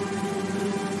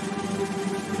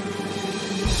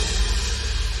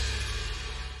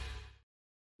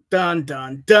 Dun,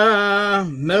 dun,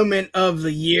 dun. Moment of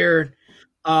the year.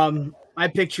 I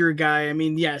picture a guy. I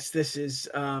mean, yes, this is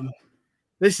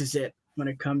it when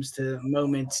it comes to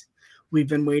moments. We've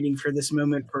been waiting for this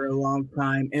moment for a long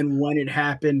time. And when it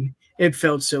happened, it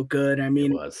felt so good. I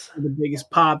mean, it was the biggest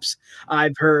pops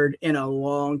I've heard in a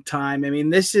long time. I mean,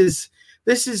 this is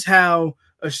how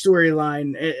a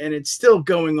storyline, and it's still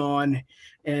going on.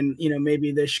 And, you know,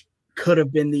 maybe this could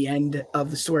have been the end of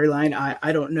the storyline.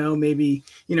 I don't know. Maybe,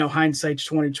 you know, hindsight's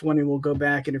 2020. We'll go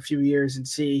back in a few years and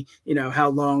see, you know, how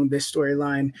long this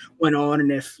storyline went on.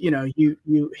 And if, you know,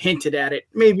 you hinted at it,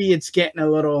 maybe it's getting a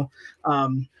little,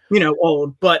 you know,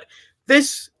 old. But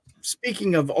this,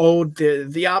 speaking of old,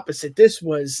 the opposite, this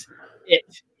was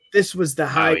it. This was the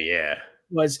hype.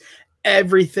 Was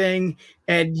everything.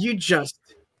 And you just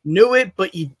knew it,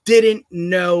 but you didn't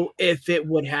know if it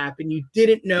would happen. You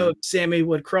didn't know if Sammy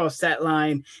would cross that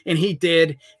line, and he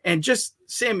did. And just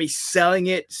Sammy selling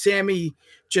it, Sammy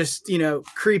just, you know,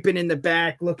 creeping in the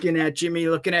back, looking at Jimmy,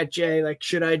 looking at Jay, like,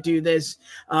 should I do this?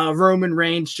 Roman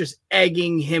Reigns just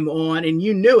egging him on, and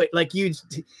you knew it. Like, you,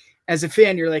 as a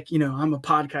fan, you're like, you know, I'm a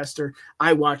podcaster.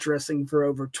 I watch wrestling for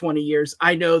over 20 years.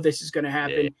 I know this is going to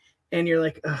happen. Yeah. And you're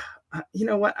like, you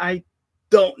know what? I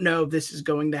don't know if this is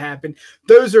going to happen.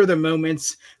 Those are the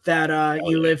moments that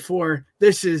you live for.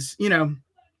 This is, you know,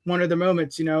 one of the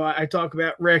moments. You know, I talk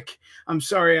about Rick, I'm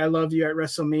sorry, I love you at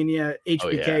WrestleMania,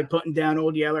 HBK putting down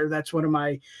Old Yeller. That's one of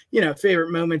my, you know,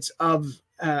 favorite moments of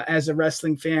as a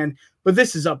wrestling fan. But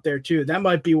this is up there too. That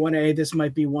might be 1A. This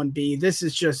might be 1B. This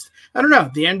is just, I don't know,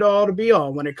 the end all to be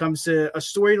all when it comes to a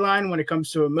storyline, when it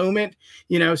comes to a moment.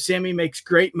 You know, Sammy makes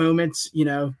great moments. You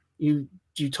know, you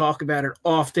talk about it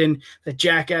often. The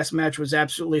Jackass match was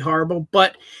absolutely horrible,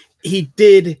 but he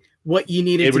did what you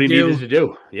needed to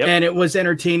do. Yep. And it was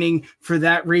entertaining for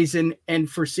that reason and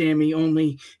for Sammy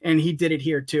only. And he did it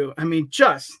here too. I mean,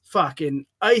 just fucking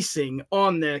icing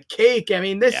on the cake. I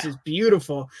mean, this is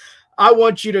beautiful. I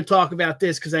want you to talk about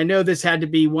this because I know this had to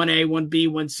be 1A, 1B,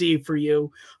 1C for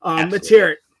you. Let's hear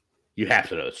it. You have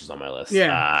to know this was on my list.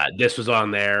 Yeah. This was on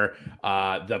there.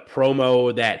 The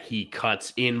promo that he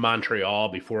cuts in Montreal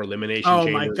before Elimination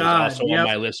Chamber my God. is also on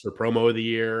my list for promo of the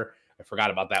year. I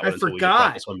forgot about that one until we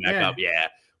brought this one back up. Yeah.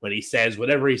 When he says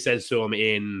whatever he says to him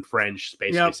in French,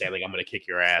 basically saying, like, I'm going to kick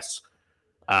your ass.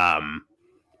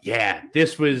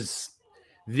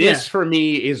 This for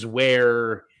me is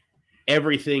where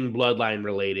everything Bloodline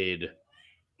related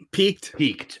peaked.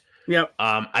 Yep.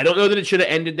 I don't know that it should have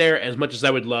ended there as much as I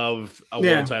would love a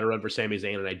world title run for Sami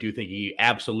Zayn, and I do think he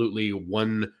absolutely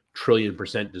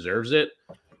 1,000,000,000% deserves it.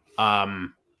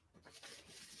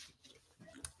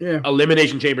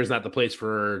 Elimination Chamber is not the place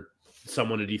for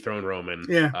someone to dethrone Roman.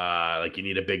 Like you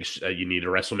need a big, you need a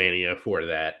WrestleMania for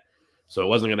that. So it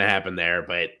wasn't going to happen there,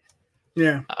 but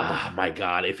my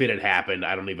God, if it had happened,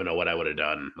 I don't even know what I would have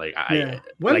done. Like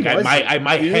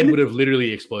my head would have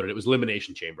literally exploded. It was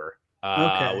Elimination Chamber,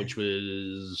 which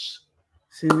was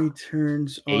Sammy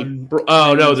turns on.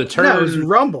 Oh no, the term was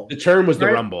Rumble. The term was the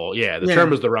Rumble. Yeah, the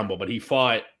term was the Rumble, but he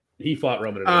fought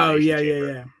Roman.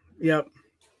 Yep.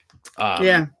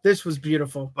 This was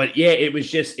beautiful. But it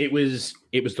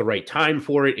was the right time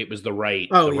for it. It was the right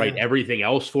everything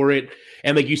else for it.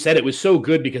 And like you said, it was so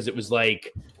good because it was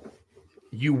like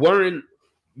you weren't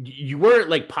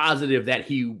like positive that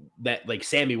like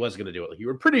Sammy was going to do it. Like you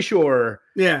were pretty sure.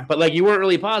 Yeah. But like you weren't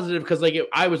really positive because like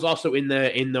I was also in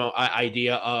the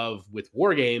idea of with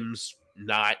War Games,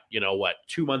 not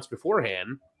 2 months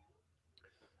beforehand.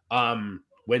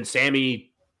 When Sammy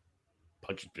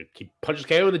punches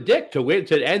KO in the dick to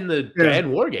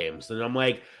end War Games, and I'm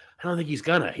like, I don't think he's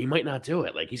gonna. He might not do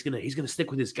it. Like he's gonna stick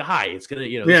with his guy. It's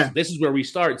gonna this is where we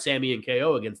start Sammy and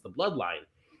KO against the Bloodline,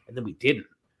 and then we didn't.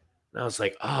 And I was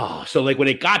like, oh, so like when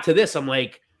it got to this, I'm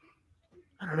like,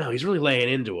 I don't know. He's really laying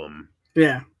into him.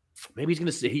 Yeah, maybe he's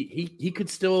gonna. He could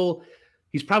still.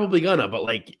 He's probably gonna, but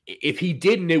like if he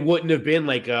didn't, it wouldn't have been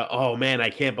like, oh man, I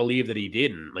can't believe that he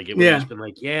didn't. Like it would have just been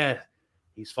like,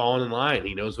 he's falling in line.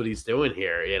 He knows what he's doing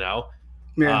here,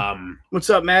 Yeah. What's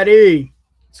up, Maddie?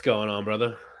 What's going on,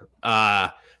 brother?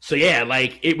 So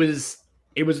like it was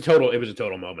a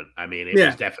total moment. I mean, it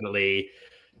was definitely.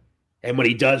 And when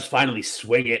he does finally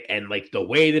swing it, and like the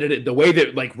way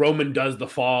that like Roman does the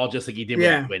fall, just like he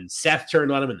did when Seth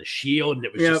turned on him in the Shield, and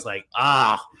it was just like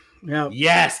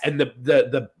yes. And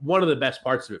the one of the best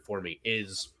parts of it for me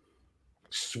is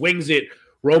swings it.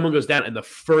 Roman goes down, and the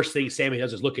first thing Sammy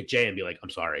does is look at Jay and be like, I'm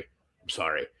sorry.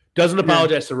 Doesn't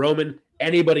apologize to Roman,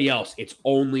 anybody else. It's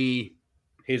only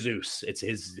Jesus. It's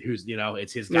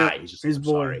it's his guy. He's just, I'm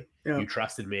sorry. You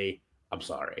trusted me. I'm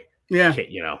sorry. Yeah.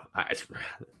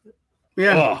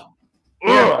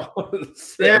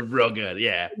 Real good.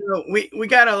 Yeah. We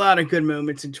got a lot of good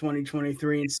moments in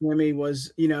 2023, and Sammy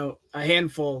was, a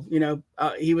handful.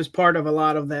 He was part of a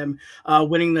lot of them,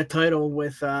 winning the title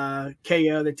with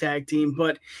KO, the tag team.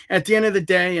 But at the end of the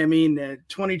day, I mean,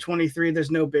 2023,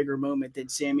 there's no bigger moment than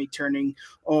Sammy turning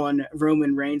on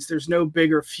Roman Reigns. There's no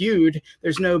bigger feud.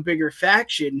 There's no bigger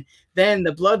faction than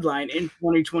the Bloodline in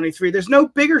 2023. There's no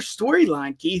bigger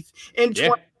storyline, Keith, in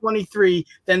 2023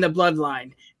 than the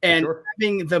Bloodline. And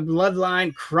having the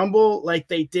Bloodline crumble like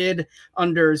they did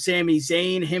under Sami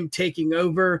Zayn, him taking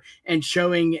over and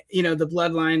showing, the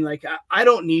Bloodline, like, I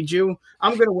don't need you.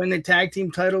 I'm going to win the tag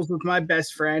team titles with my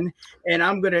best friend, and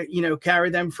I'm going to, carry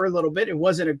them for a little bit. It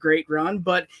wasn't a great run,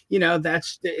 but,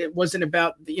 it wasn't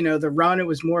about, the run. It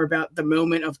was more about the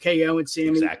moment of KO and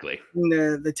Sami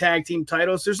winning the tag team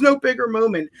titles. There's no bigger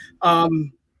moment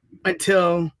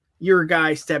until your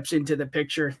guy steps into the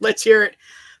picture. Let's hear it.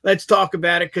 Let's talk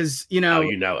about it because,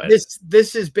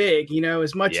 this is big,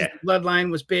 as much as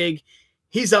Bloodline was big,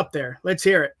 he's up there. Let's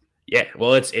hear it. Yeah,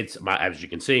 well, it's as you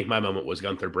can see, my moment was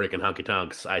Gunther breaking Honky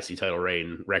Tonk's IC title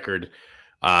reign record.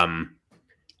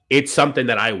 It's something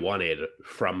that I wanted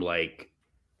from like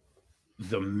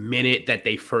the minute that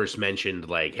they first mentioned,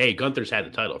 like, hey, Gunther's had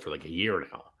the title for like a year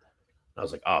now. I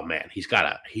was like, oh man, he's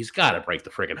gotta break the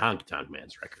freaking Honky Tonk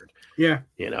Man's record. Yeah,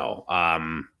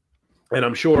 and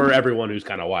I'm sure everyone who's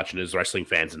kind of watching is wrestling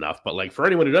fans enough, but like for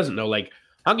anyone who doesn't know, like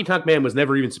Honky Tonk Man was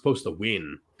never even supposed to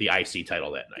win the IC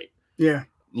title that night. Yeah.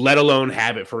 Let alone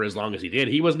have it for as long as he did.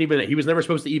 He was never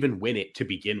supposed to even win it to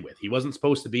begin with. He wasn't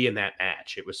supposed to be in that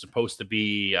match. It was supposed to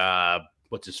be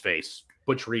what's his face?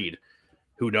 Butch Reed,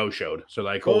 who no-showed. So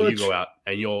like, oh, you go out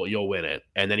and you'll win it.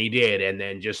 And then he did. And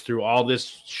then just through all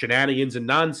this shenanigans and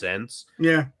nonsense,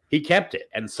 he kept it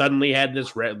and suddenly had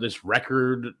this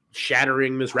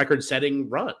record-shattering, this record-setting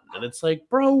run. And it's like,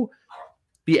 bro,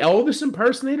 the Elvis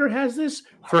impersonator has this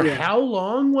for how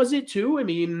long was it too? I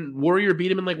mean, Warrior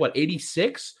beat him in like what,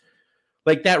 86?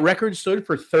 Like that record stood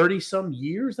for 30 some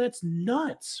years. That's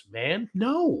nuts, man.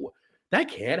 No, that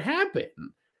can't happen.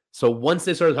 So once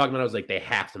they started talking about it, I was like, they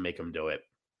have to make him do it.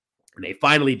 And they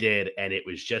finally did. And it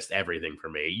was just everything for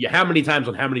me. How many times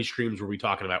on how many streams were we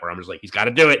talking about where I'm just like, he's got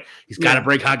to do it. He's got to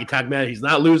break Honky Tonk Man. He's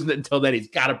not losing it until then. He's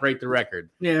got to break the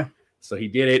record. Yeah. So he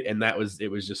did it. And it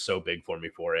was just so big for me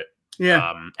for it.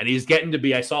 Yeah. And he's getting to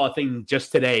be, I saw a thing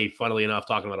just today, funnily enough,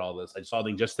 talking about all this. I saw a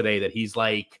thing just today that he's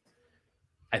like,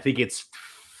 I think it's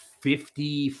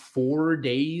 54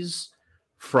 days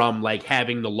from like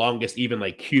having the longest, even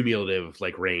like cumulative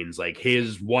like reigns. Like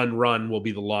his one run will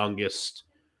be the longest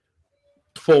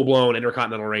full-blown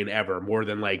Intercontinental reign ever, more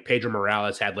than like Pedro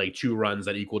Morales had like 2 runs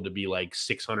that equaled to be like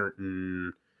 600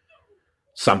 and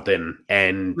something,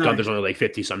 and Gunther's only like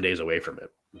 50 some days away from it.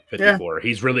 54.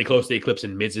 He's really close to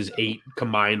eclipsing Miz's 8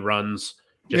 combined runs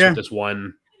just with this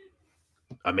one.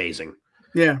 Amazing.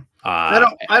 Yeah.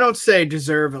 I don't say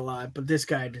deserve a lot, but this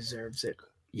guy deserves it.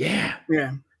 Yeah.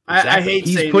 Yeah. Exactly. I hate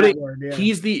saying that word. Yeah.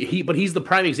 He's the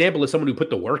prime example of someone who put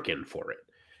the work in for it.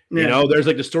 You know, there's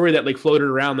like the story that like floated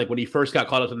around, like when he first got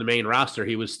called up to the main roster,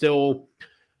 he was still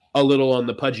a little on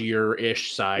the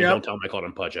pudgier-ish side. Yep. Don't tell him I called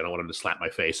him pudgy. I don't want him to slap my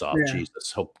face off. Yeah.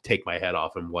 Jesus, he'll take my head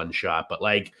off in one shot. But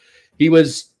like, he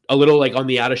was a little like on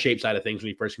the out of shape side of things when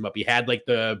he first came up. He had like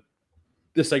the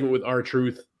segment with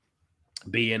R-Truth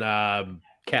being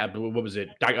what was it?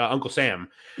 Uncle Sam.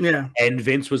 Yeah. And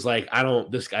Vince was like, I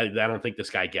don't think this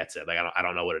guy gets it. Like, I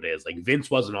don't know what it is. Like Vince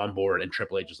wasn't on board, and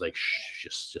Triple H was like, shh,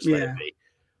 just let it be.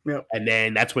 Yep. And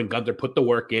then that's when Gunther put the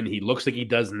work in. He looks like he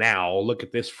does now. Look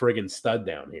at this friggin' stud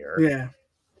down here. Yeah.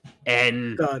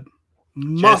 And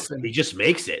he just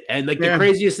makes it. And like the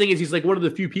craziest thing is he's like one of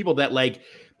the few people that like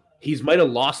he's might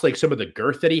have lost like some of the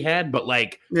girth that he had, but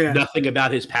like nothing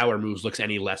about his power moves looks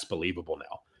any less believable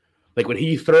now. Like when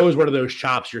he throws one of those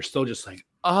chops, you're still just like,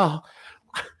 oh,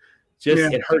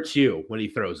 it hurts you when he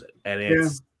throws it. And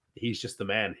he's just the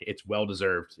man. It's well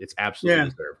deserved. It's absolutely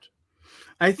deserved.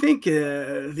 I think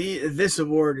this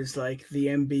award is like the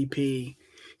MVP.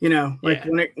 You know, like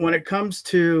when it comes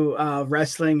to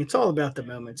wrestling, it's all about the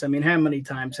moments. I mean, how many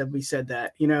times have we said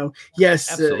that? You know,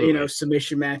 yes,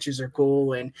 submission matches are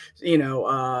cool, and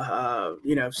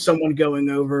someone going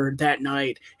over that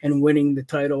night and winning the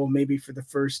title maybe for the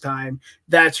first time,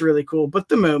 that's really cool. But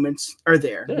the moments are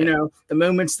there. Yeah. You know, the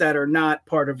moments that are not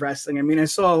part of wrestling. I mean, I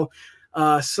saw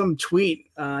some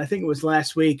tweet, I think it was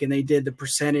last week, and they did the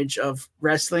percentage of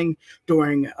wrestling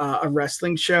during a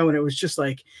wrestling show, and it was just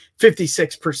like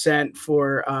 56%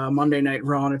 for Monday Night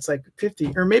Raw, and it's like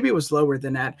 50, or maybe it was lower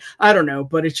than that. I don't know,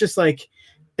 but it's just like,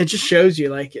 it just shows you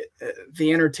like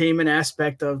the entertainment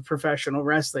aspect of professional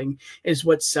wrestling is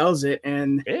what sells it.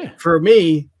 And for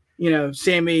me,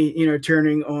 Sammy,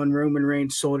 turning on Roman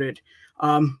Reigns sold it.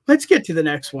 Let's get to the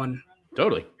next one.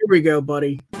 Totally. Here we go,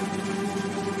 buddy.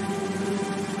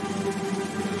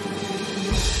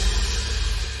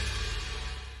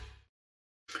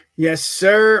 Yes,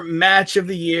 sir. Match of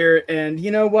the year. And you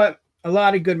know what? A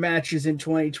lot of good matches in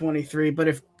 2023. But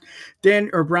if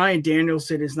Bryan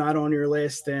Danielson is not on your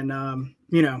list, then,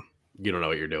 you don't know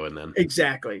what you're doing then.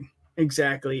 Exactly.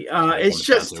 It's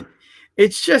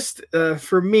just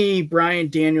for me, Bryan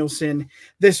Danielson,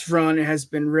 this run has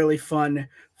been really fun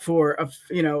for,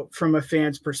 from a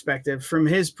fan's perspective. From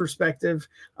his perspective,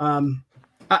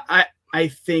 I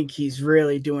think he's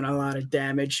really doing a lot of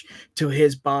damage to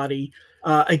his body.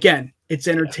 Again, it's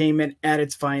entertainment at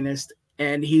its finest,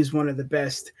 and he's one of the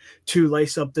best to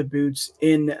lace up the boots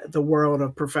in the world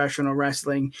of professional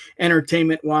wrestling,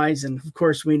 entertainment-wise. And, of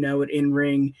course, we know it in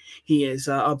ring. He is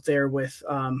up there with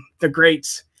the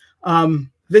greats.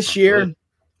 This year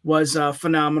was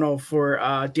phenomenal for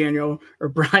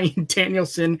Bryan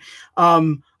Danielson.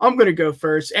 I'm going to go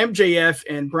first. MJF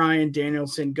and Bryan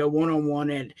Danielson go one-on-one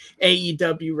at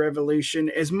AEW Revolution.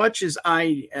 As much as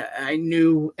I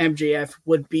knew MJF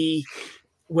would be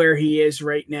where he is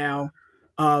right now,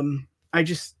 you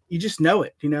just know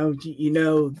it. You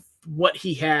know what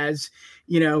he has.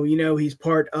 He's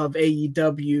part of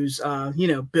AEW's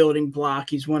building block.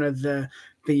 He's one of the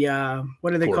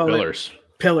what do they call it?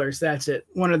 Pillars. That's it.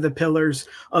 One of the pillars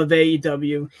of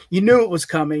AEW. You knew it was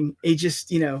coming. He just,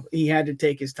 he had to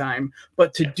take his time.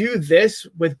 But to do this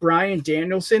with Bryan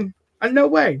Danielson, no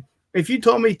way. If you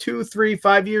told me 2, 3,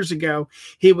 5 years ago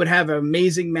he would have an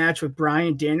amazing match with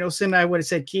Bryan Danielson, I would have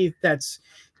said, Keith, that's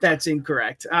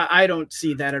incorrect. I don't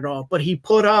see that at all. But he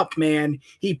put up, man.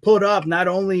 He put up not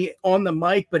only on the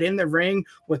mic, but in the ring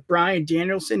with Bryan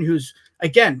Danielson, who's,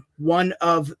 again, one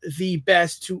of the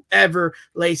best to ever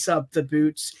lace up the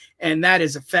boots. And that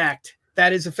is a fact.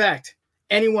 That is a fact.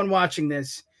 Anyone watching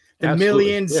this, the Absolutely.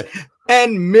 millions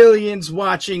and millions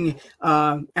watching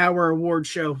our award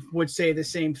show would say the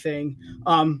same thing.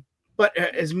 But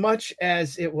as much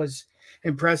as it was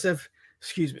impressive,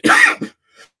 excuse me.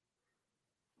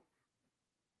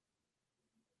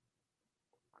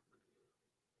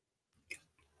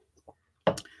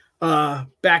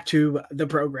 Back to the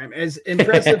program. As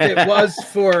impressive it was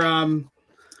for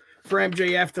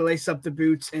MJF to lace up the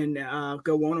boots and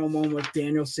go one-on-one with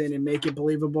Danielson and make it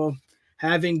believable.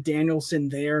 Having Danielson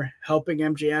there helping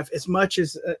MJF, as much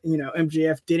as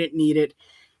MJF didn't need it,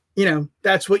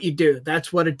 that's what you do.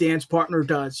 That's what a dance partner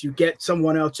does. You get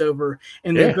someone else over,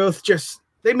 and they both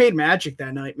they made magic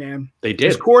that night, man. They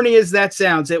did. As corny as that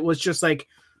sounds, it was just like,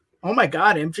 oh my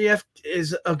God, MJF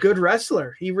is a good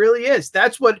wrestler. He really is.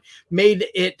 That's what made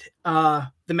it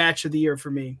the match of the year for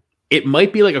me. It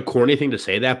might be like a corny thing to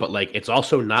say that, but like it's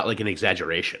also not like an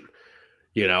exaggeration,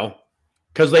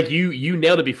 because like you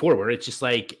nailed it before, where it's just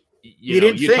like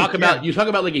you talk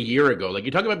about like a year ago, like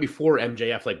you talk about before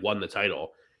MJF like won the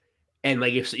title, and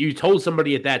like if you told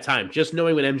somebody at that time, just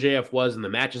knowing what MJF was and the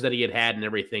matches that he had and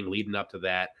everything leading up to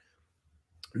that.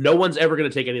 No one's ever going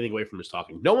to take anything away from his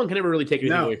talking. No one can ever really take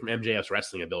anything away from MJF's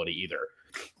wrestling ability either.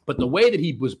 But the way that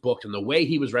he was booked and the way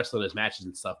he was wrestling his matches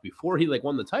and stuff before he like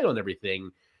won the title and everything,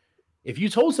 if you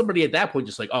told somebody at that point,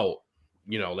 just like, oh,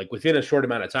 like within a short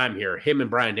amount of time here, him and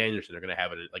Bryan Danielson are going to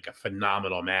have a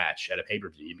phenomenal match at a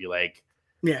pay-per-view, you'd be like,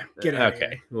 yeah, get out.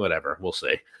 Okay, whatever. We'll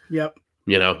see. Yep.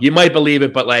 You might believe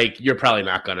it, but like you're probably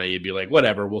not gonna. You'd be like,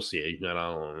 whatever, we'll see.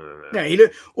 Yeah,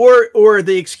 or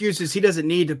the excuse is he doesn't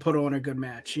need to put on a good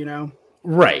match,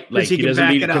 right? Like he doesn't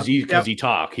need it because he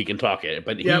can talk it,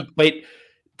 but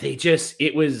they just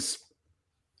it was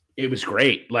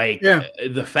great. Like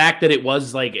the fact that it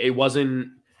was like it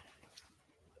wasn't.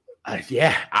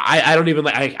 I don't even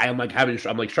like. I'm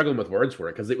like struggling with words for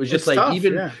it because it was just tough,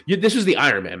 this was the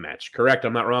Iron Man match, correct?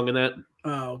 I'm not wrong in that.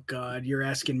 Oh God, you're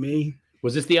asking me.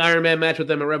 Was this the Iron Man match with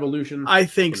them at Revolution? I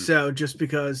think so, just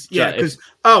because. Because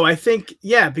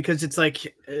it's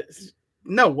like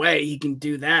no way he can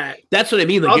do that. That's what I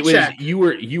mean. Like you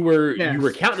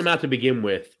were counting them out to begin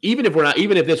with. Even if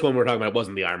this one we're talking about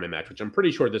wasn't the Iron Man match, which I'm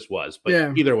pretty sure this was, but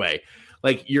either way,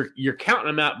 like you're counting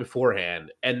them out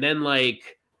beforehand, and then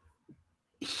like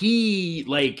he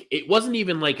like it wasn't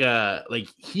even like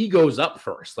he goes up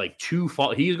first, like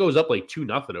he goes up like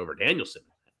 2-0 over Danielson.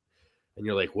 And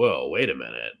you're like, whoa, wait a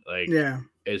minute. Like,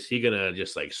 is he going to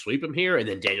just like sweep him here? And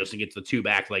then Danielson gets the 2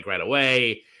 back like right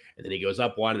away. And then he goes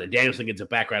up 1 and then Danielson gets it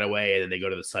back right away. And then they go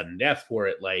to the sudden death for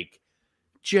it. Like,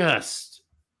 just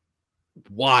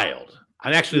wild.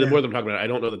 I'm actually, the more that I'm talking about it, I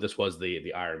don't know that this was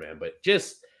the Iron Man, but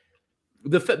just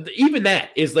even that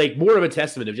is like more of a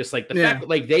testament of just like the fact that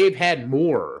like they've had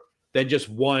more than just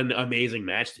one amazing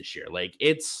match this year. Like,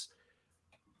 it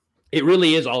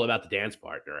really is all about the dance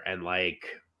partner. And like,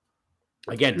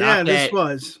 again, this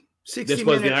was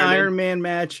 60-minute Iron Man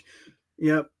match.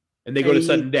 Yep. And they go to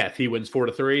sudden death. He wins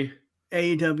 4-3.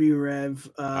 AEW Rev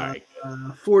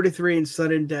 4-3 and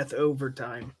sudden death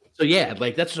overtime. So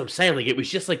like that's what I'm saying. Like it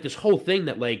was just like this whole thing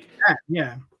that like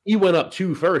he went up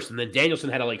 2 first, and then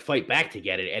Danielson had to like fight back to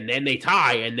get it, and then they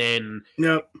tie, and then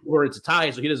or it's a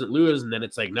tie, so he doesn't lose, and then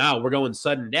it's like no, we're going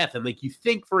sudden death, and like you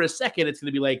think for a second it's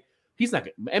going to be like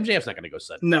MJF's not going to go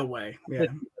sudden. No way. Yeah.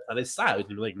 On his style, he's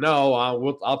gonna be like, no,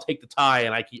 I'll take the tie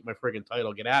and I keep my friggin'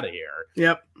 title. Get out of here.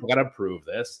 Yep. I gotta prove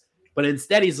this. But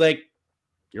instead, he's like,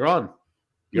 "You're on.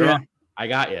 You're on. I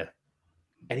got you,"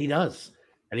 and he does,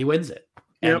 and he wins it.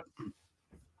 And,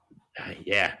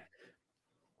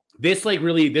 this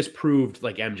proved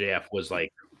like MJF was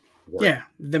like,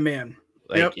 the man.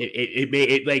 Like it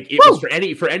made it like it was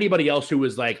for anybody else who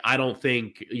was like, I don't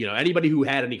think anybody who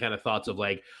had any kind of thoughts of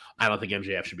like, I don't think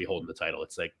MJF should be holding the title.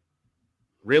 It's like.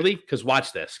 Really? Because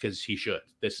watch this. Because he should.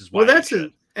 This is why. Well, that's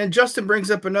it. And Justin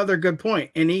brings up another good point.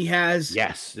 And he has.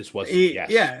 Yes, this was.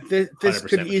 This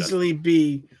could easily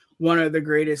be one of the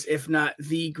greatest, if not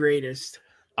the greatest.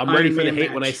 I'm ready for the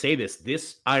hate when I say this.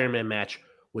 This Iron Man match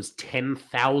was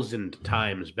 10,000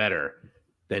 times better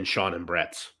than Shawn and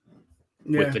Brett's.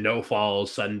 With the no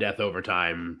falls, sudden death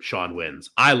overtime, Shawn wins.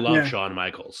 I love Shawn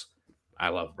Michaels. I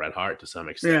love Bret Hart to some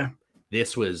extent. Yeah.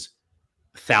 This was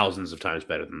thousands of times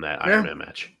better than that Iron Man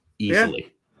match.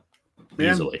 Easily.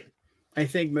 I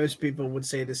think most people would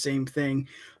say the same thing.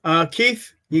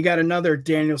 Keith, you got another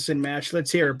Danielson match.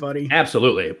 Let's hear it, buddy.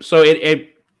 Absolutely. So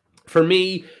it for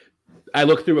me, I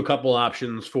looked through a couple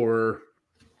options for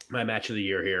my match of the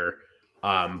year here.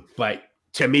 But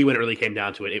to me, when it really came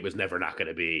down to it, it was never not going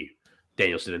to be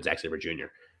Danielson and Zack Sabre Jr.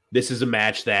 This is a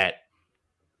match that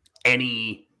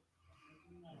any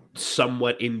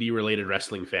somewhat indie-related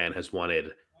wrestling fan has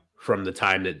wanted from the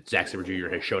time that Zack Sabre Jr.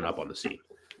 has shown up on the scene.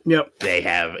 Yep.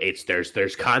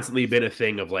 There's constantly been a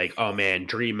thing of like, oh man,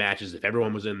 dream matches if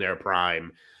everyone was in their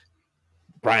prime.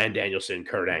 Bryan Danielson,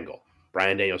 Kurt Angle,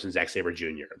 Bryan Danielson, Zack Sabre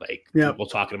Jr. Like people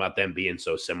talking about them being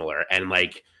so similar, and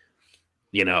like,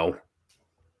 you know,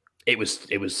 it was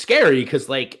scary because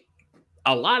like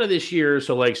a lot of this year.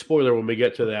 So like, spoiler when we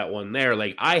get to that one there,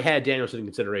 like I had Danielson in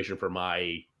consideration for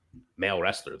my male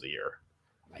wrestler of the year.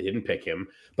 I didn't pick him,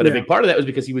 but a big part of that was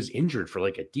because he was injured for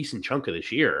like a decent chunk of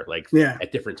this year, like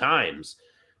at different times.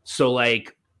 So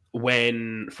like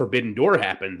when Forbidden Door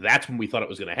happened, that's when we thought it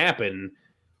was going to happen,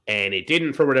 and it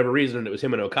didn't for whatever reason. And it was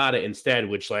him and Okada instead,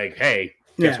 which like, hey,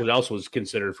 guess what else was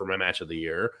considered for my match of the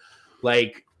year?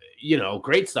 Like, you know,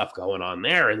 great stuff going on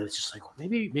there. And it's just like,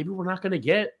 maybe we're not going to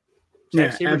get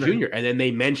Zack Sabre Jr. And then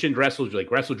they mentioned Wrestle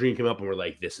Dream came up and we're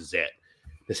like, this is it.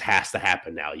 This has to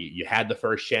happen now. You had the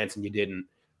first chance and you didn't.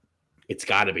 It's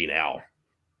got to be now.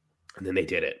 And then they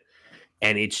did it.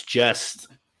 And it's just,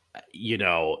 you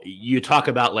know, you talk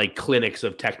about like clinics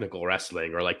of technical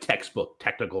wrestling or like textbook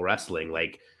technical wrestling.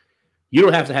 Like, you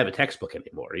don't have to have a textbook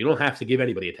anymore. You don't have to give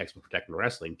anybody a textbook for technical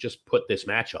wrestling. Just put this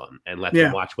match on and let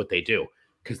them watch what they do,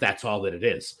 because that's all that it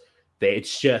is.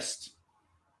 It's just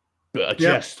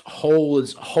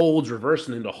holds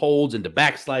reversing into holds, into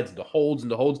backslides, into holds,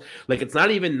 into holds. Like, it's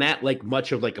not even that like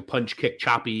much of like a punch, kick,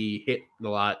 choppy, hit a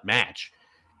lot match.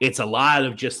 It's a lot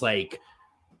of just like,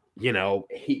 you know,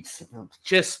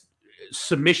 just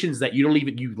submissions that you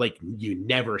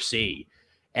never see,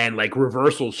 and like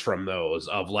reversals from those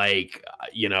of like,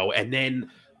 you know, and then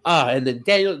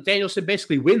Danielson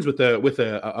basically wins with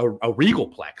a regal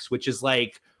plex, which is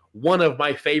like one of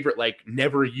my favorite like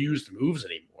never used moves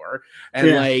anymore,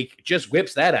 and like just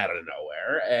whips that out of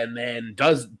nowhere, and then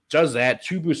does that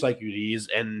 2 boost like UDs,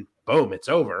 and boom, it's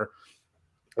over.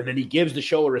 And then he gives the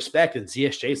show a respect, and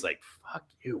ZSJ's like, fuck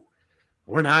you,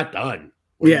 we're not done.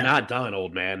 We're not done,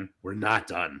 old man. We're not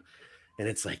done. And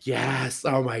it's like, yes,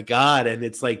 oh my God. And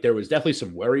it's like, there was definitely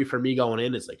some worry for me going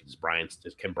in. It's like,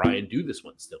 can Bryan do this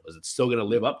one still? Is it still going to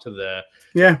live up to the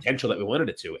potential that we wanted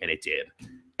it to? And it did.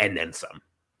 And then some.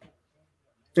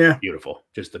 Yeah. Beautiful.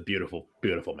 Just a beautiful,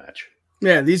 beautiful match.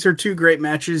 Yeah. These are 2 great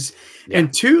matches. Yeah.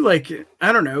 And 2, like,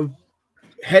 I don't know,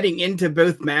 heading into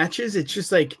both matches, it's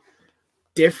just like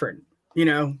different, you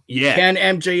know? Yeah. Can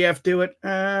MJF do it?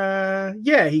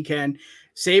 Yeah, he can.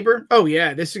 Sabre, oh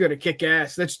yeah, this is gonna kick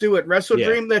ass. Let's do it. Wrestle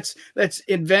Dream. Let's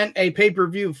invent a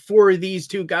pay-per-view for these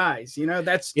 2 guys. You know,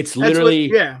 it's literally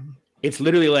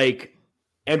like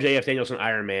MJF, Danielson,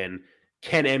 Iron Man.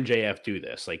 Can MJF do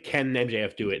this? Like, can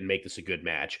MJF do it and make this a good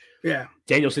match? Yeah.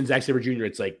 Danielson, Zack Sabre Jr.,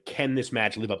 it's like, can this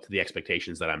match live up to the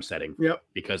expectations that I'm setting? Yep.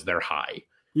 Because they're high.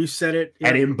 You said it.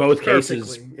 And in both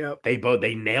cases, they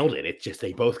nailed it. It's just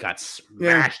they both got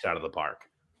smashed out of the park.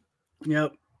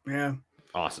 Yep. Yeah.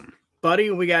 Awesome.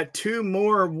 Buddy, we got 2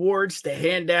 more awards to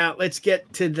hand out. Let's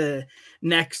get to the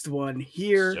next one.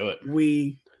 Here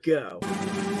we go.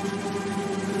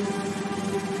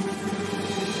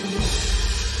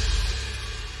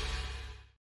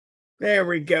 There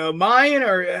we go. Mine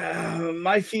or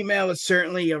my female is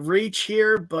certainly a reach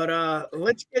here, but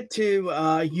let's get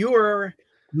to your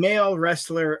male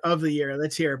wrestler of the year.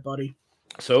 Let's hear it, buddy.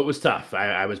 So it was tough.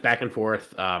 I was back and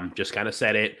forth. Just kind of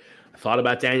said it. I thought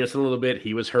about Danielson a little bit.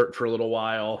 He was hurt for a little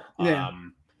while.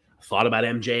 Thought about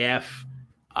MJF,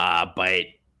 but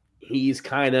he's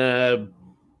kind of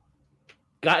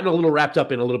gotten a little wrapped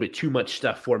up in a little bit too much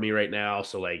stuff for me right now.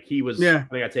 So like he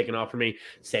got taken off for me.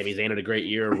 Sami Zayn had a great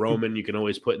year. Roman, you can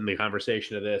always put in the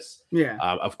conversation of this. Yeah.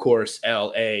 Of course,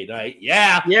 LA Knight.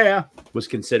 Yeah. Was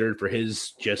considered for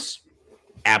his just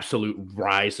absolute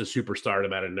rise to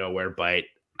superstardom out of nowhere. But,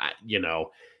 you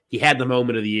know, he had the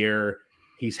moment of the year.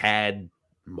 He's had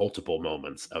multiple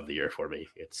moments of the year for me.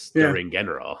 It's the Ring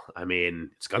General. I mean,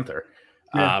 it's Gunther.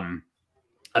 Yeah.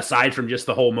 Aside from just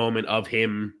the whole moment of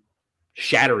him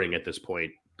shattering at this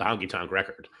point the Honky Tonk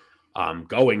record,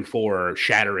 going for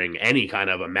shattering any kind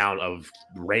of amount of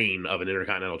reign of an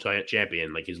Intercontinental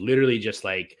champion. Like, he's literally just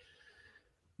like,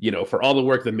 you know, for all the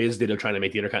work the Miz did of trying to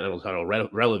make the Intercontinental title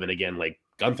relevant again, like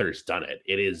Gunther's done it.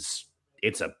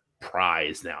 It's a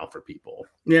prize now for people.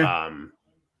 Yeah.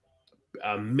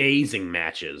 Amazing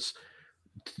matches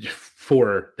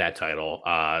for that title.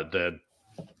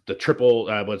 The triple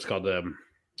what's called the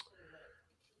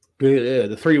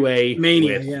three-way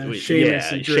Mania, with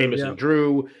Sheamus and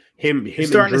Drew. Him starting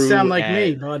and Drew to sound like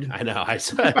me, bud. I know.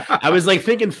 I was like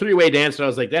thinking three-way dance, and I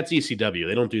was like, that's ECW.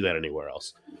 They don't do that anywhere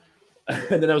else.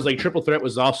 And then I was like, Triple Threat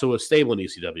was also a stable in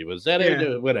ECW. Was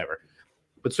that whatever?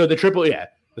 But so the triple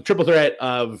threat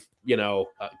of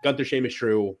Gunther, Sheamus,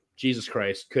 Drew, Jesus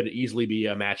Christ, could easily be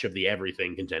a match of the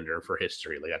everything contender for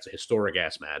history. Like that's a historic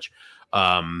ass match.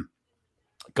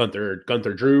 Gunther,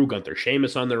 Drew, Gunther,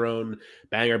 Sheamus on their own,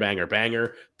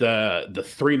 banger. The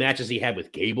three matches he had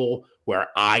with Gable, where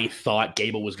I thought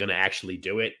Gable was going to actually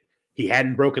do it. He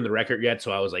hadn't broken the record yet,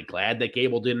 so I was like glad that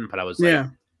Gable didn't. But I was like,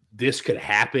 this could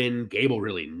happen. Gable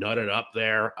really nutted up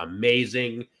there,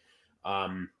 amazing.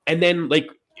 And then like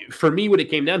for me, what it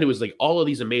came down to was like all of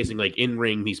these amazing like in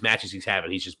ring these matches he's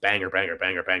having. He's just banger.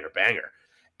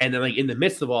 And then, like, in the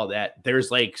midst of all that, there's,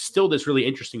 like, still this really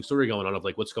interesting story going on of,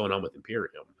 like, what's going on with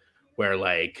Imperium, where,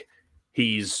 like,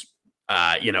 he's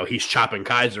chopping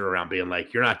Kaiser around being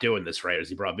like, you're not doing this right, as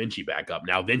he brought Vinci back up.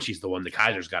 Now Vinci's the one that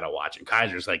Kaiser's got to watch. And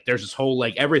Kaiser's, like, there's this whole,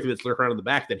 like, everything that's lurking around in the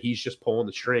back that he's just pulling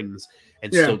the strings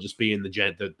and still just being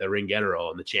the ring general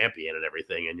and the champion and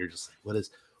everything. And you're just like,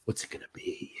 what's it going to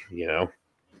be,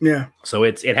 Yeah. So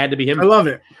it had to be him. I love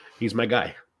it. He's my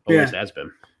guy. Always has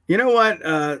been. You know what?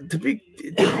 To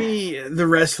be the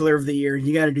wrestler of the year,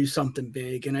 you got to do something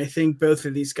big. And I think both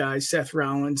of these guys, Seth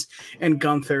Rollins and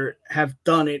Gunther, have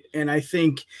done it. And I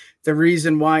think the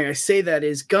reason why I say that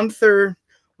is Gunther,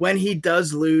 when he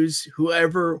does lose,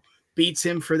 whoever beats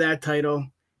him for that title,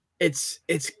 it's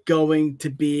going to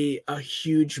be a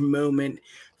huge moment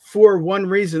for one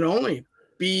reason only.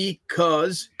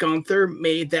 Because Gunther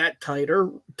made that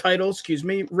title,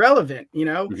 relevant,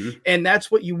 and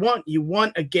that's what you want. You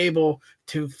want a Gable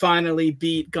to finally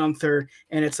beat Gunther,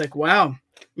 and it's like, wow,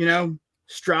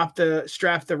 strap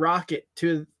the rocket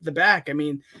to the back. I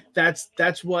mean, that's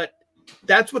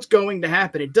what's going to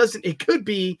happen. It could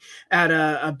be at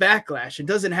a Backlash. It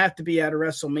doesn't have to be at a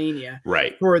WrestleMania,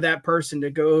 right, for that person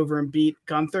to go over and beat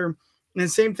Gunther. And the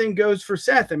same thing goes for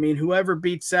Seth. I mean, whoever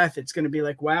beats Seth, it's going to be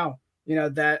like, wow.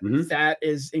 That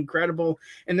is incredible.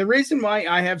 And the reason why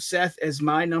I have Seth as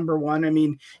my number one, I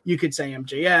mean, you could say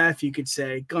MJF, you could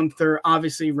say Gunther.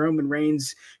 Obviously, Roman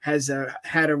Reigns has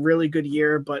had a really good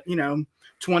year, but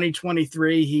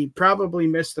 2023, he probably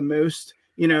missed the most,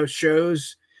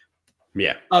 shows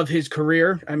of his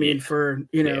career. I mean, for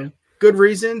good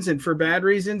reasons and for bad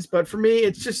reasons. But for me,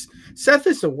 it's just Seth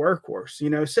is the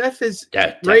workhorse. Seth is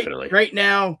right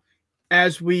now.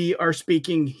 As we are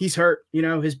speaking, he's hurt.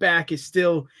 His back is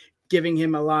still giving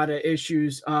him a lot of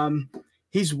issues.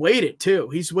 He's waited too.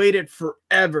 He's waited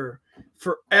forever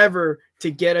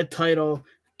to get a title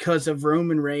because of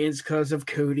Roman Reigns, because of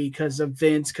Cody, because of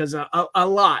Vince, because of a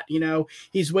lot.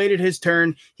 He's waited his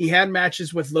turn. He had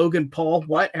matches with Logan Paul.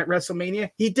 At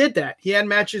WrestleMania? He did that. He had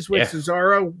matches with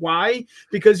Cesaro. Why?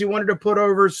 Because he wanted to put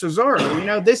over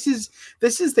Cesaro. This is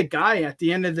the guy at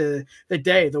the end of the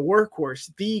day, the workhorse,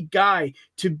 the guy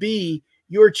to be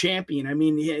your champion. I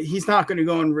mean, he's not going to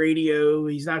go on radio.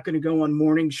 He's not going to go on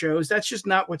morning shows. That's just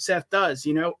not what Seth does,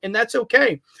 and that's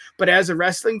okay. But as a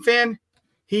wrestling fan,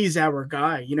 he's our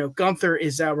guy. Gunther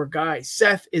is our guy.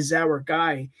 Seth is our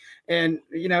guy. And,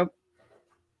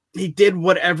 he did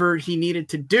whatever he needed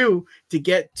to do to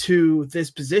get to this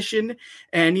position.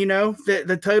 And,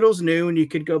 the title's new and you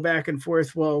could go back and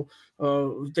forth. Well,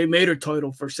 they made a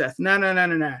title for Seth.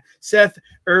 No. Seth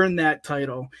earned that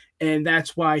title. And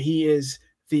that's why he is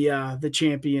the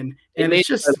champion. And it's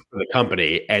just for the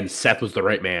company, and Seth was the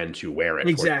right man to wear it.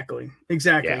 Exactly.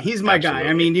 Yeah, he's my guy.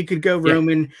 I mean, you could go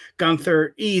Roman,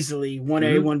 Gunther easily,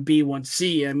 1A, 1B,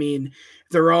 1C. I mean,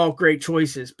 they're all great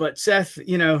choices. But Seth,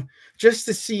 just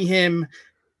to see him,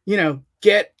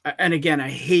 get, and again, I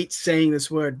hate saying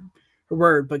this word,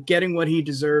 but getting what he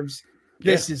deserves.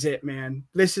 This is it, man.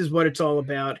 This is what it's all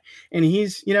about. And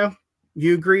he's,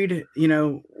 you agreed,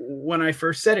 when I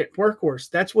first said it, workhorse.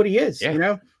 That's what he is,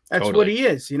 That's what he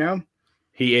is,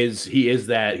 He is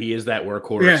that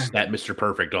workhorse, that Mr.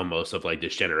 Perfect almost of like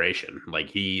this generation. Like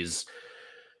he's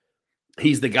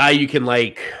the guy you can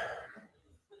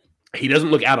he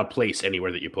doesn't look out of place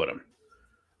anywhere that you put him.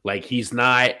 Like he's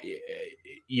not,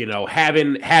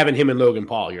 having him and Logan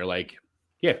Paul. You're like,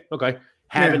 yeah, okay.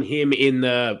 Having him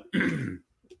in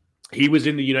he was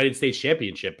in the United States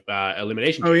Championship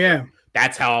elimination. Oh yeah.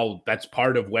 That's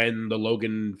part of when the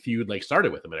Logan feud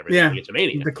started with him and everything. It's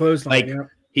Mania. The clothesline.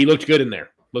 He looked good in there.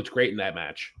 Looked great in that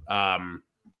match.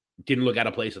 Didn't look out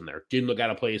of place in there. Didn't look out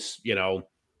of place,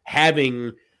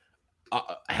 having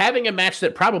a match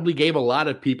that probably gave a lot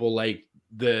of people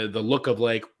the look of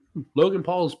Logan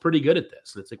Paul is pretty good at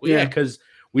this. And it's like, well, because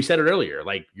we said it earlier,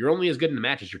 like you're only as good in the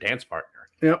match as your dance partner.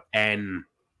 Yep. And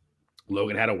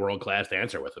Logan had a world-class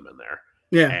dancer with him in there.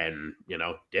 Yeah. And,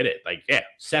 did it. Like, yeah,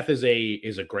 Seth is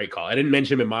a great call. I didn't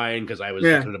mention him in mine because I was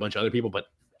looking at a bunch of other people, but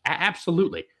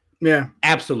absolutely. Yeah.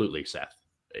 Absolutely, Seth.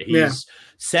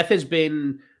 Seth has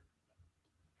been,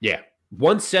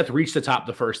 once Seth reached the top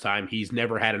the first time, he's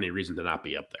never had any reason to not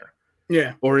be up there.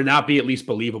 Yeah. Or to not be at least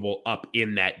believable up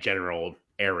in that general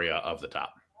area of the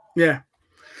top. Yeah.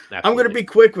 Absolutely. I'm going to be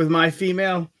quick with my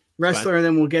female wrestler, and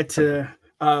then we'll get to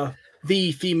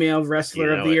the female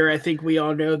wrestler of the year. I think we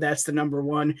all know that's the number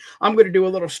one. I'm going to do a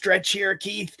little stretch here,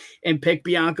 Keith, and pick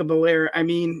Bianca Belair. I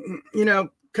mean,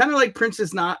 kind of like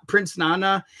Prince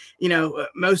Nana,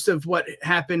 most of what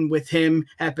happened with him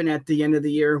happened at the end of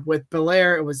the year. With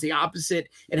Belair, it was the opposite.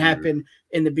 It happened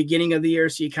in the beginning of the year,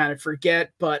 so you kind of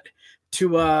forget. But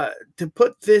to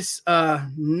put this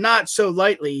not so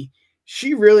lightly,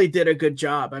 she really did a good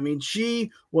job. I mean,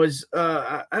 she was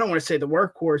I don't want to say the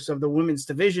workhorse of the women's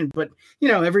division, but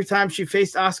every time she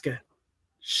faced Asuka,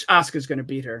 Asuka's going to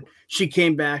beat her. She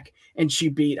came back and she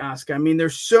beat Asuka. I mean,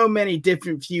 there's so many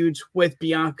different feuds with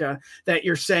Bianca that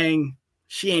you're saying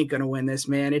she ain't going to win this,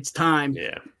 man. It's time.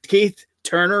 Yeah. Keith,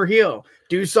 turn her heel.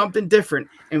 Do something different.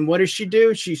 And what does she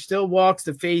do? She still walks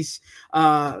to face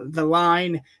the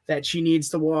line that she needs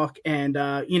to walk and,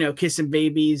 kissing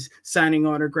babies, signing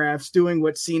autographs, doing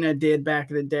what Cena did back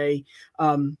in the day.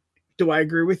 Do I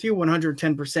agree with you?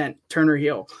 110%. Turn her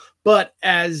heel. But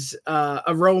as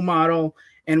a role model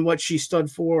and what she stood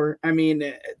for, I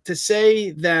mean, to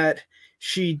say that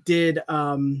she did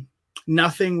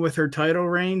nothing with her title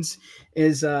reigns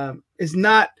is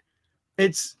not.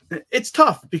 It's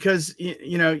tough because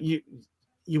you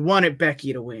wanted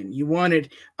Becky to win, you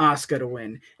wanted Asuka to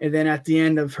win, and then at the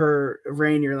end of her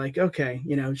reign, you're like, okay,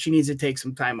 she needs to take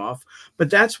some time off.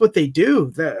 But that's what they do.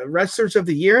 The wrestlers of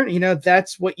the year,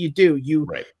 that's what you do.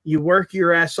 You work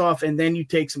your ass off, and then you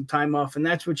take some time off, and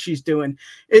that's what she's doing.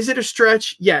 Is it a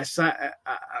stretch? Yes.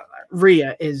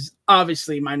 Rhea is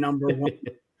obviously my number one,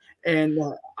 and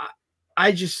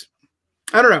I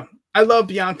don't know. I love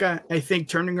Bianca. I think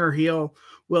turning her heel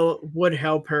would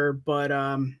help her,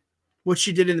 but what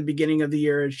she did in the beginning of the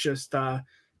year is just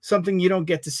something you don't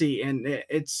get to see, and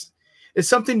it's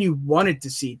something you wanted to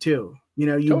see too.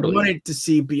 Totally. Wanted to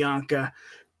see Bianca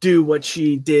do what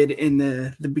she did in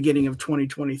the beginning of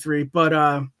 2023,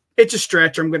 but it's a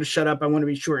stretch. I'm going to shut up. I want to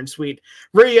be short and sweet.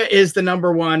 Rhea is the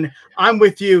number one. I'm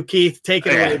with you, Keith. Take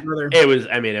it away, brother.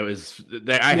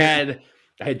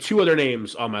 I had two other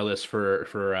names on my list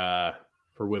for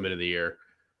women of the year.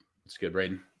 It's good,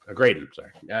 Braden. Graydon,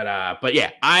 sorry. But yeah,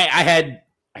 I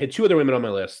had two other women on my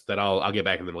list that I'll get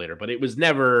back to them later. But it was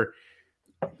never.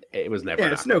 Yeah,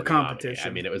 it's no competition.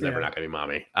 Mommy. I mean, it was never not going to be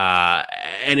mommy.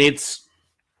 And it's.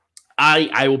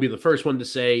 I will be the first one to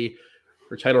say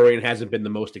her title reign hasn't been the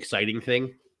most exciting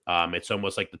thing. It's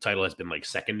almost like the title has been like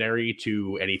secondary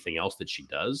to anything else that she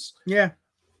does. Yeah,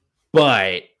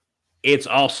 but. It's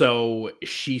also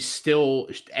she's still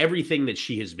everything that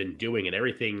she has been doing and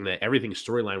everything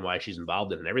storyline wise she's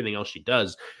involved in and everything else she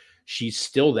does, she's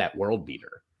still that world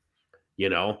beater.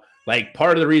 Like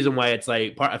part of the reason why it's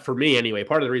like for me anyway,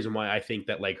 part of the reason why I think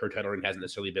that like her title reign hasn't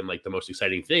necessarily been like the most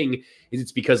exciting thing is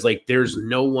it's because like there's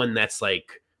no one that's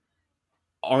like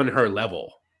on her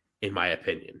level, in my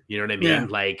opinion. You know what I mean? Yeah.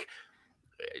 Like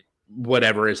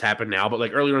whatever has happened now, but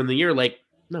like earlier in the year, like.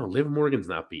 No, Liv Morgan's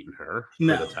not beating her for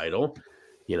the title.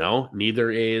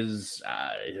 Neither is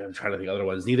I'm trying to think of other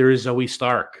ones. Neither is Zoe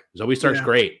Stark. Zoe Stark's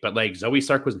great, but like Zoe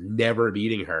Stark was never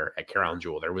beating her at Crown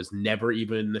Jewel. There was never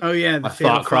even a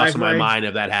thought crossing my mind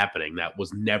of that happening. That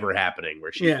was never happening.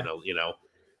 Where she's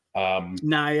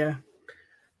Nia.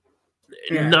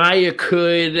 Nia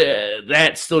could.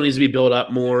 That still needs to be built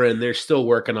up more, and they're still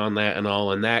working on that and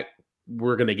all. And that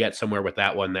we're gonna get somewhere with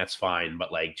that one. That's fine,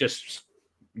 but like just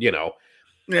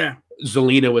Yeah,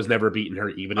 Zelina was never beating her,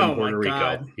 even in Puerto Rico.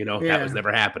 God. That was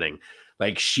never happening.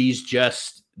 Like she's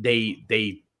just they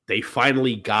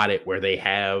finally got it where they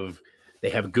have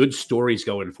good stories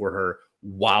going for her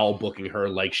while booking her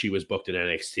like she was booked in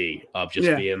NXT of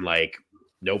just being like,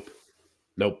 nope,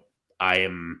 I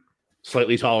am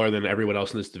slightly taller than everyone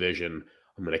else in this division.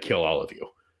 I'm gonna kill all of you,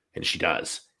 and she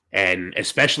does. And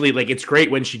especially like it's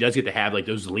great when she does get to have like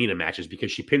those Zelina matches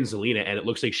because she pins Zelina and it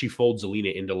looks like she folds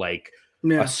Zelina into like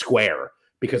a square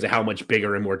because of how much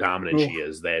bigger and more dominant she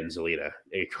is than Zelina.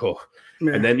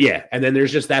 And then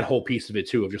there's just that whole piece of it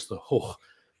too of just the whole,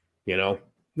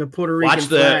 The Puerto Rican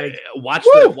flag. Watch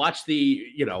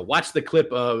the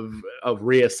clip of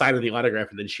Rhea signing the autograph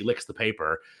and then she licks the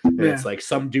paper. And it's like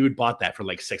some dude bought that for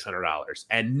like $600.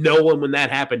 And no one, when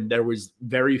that happened, there was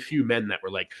very few men that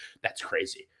were like, that's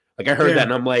crazy. Like I heard that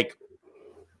and I'm like,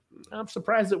 I'm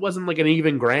surprised it wasn't like an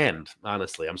even grand,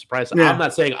 honestly. I'm surprised. I'm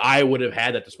not saying I would have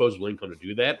had that disposable income to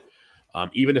do that.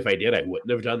 Even if I did, I wouldn't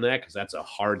have done that because that's a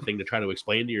hard thing to try to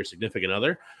explain to your significant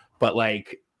other. But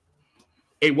like,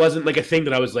 it wasn't like a thing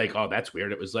that I was like, oh, that's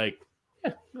weird. It was like,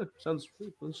 yeah, sounds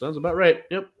about right.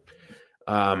 Yep.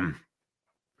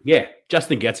 Yeah,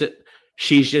 Justin gets it.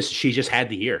 She just had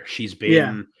the year. She's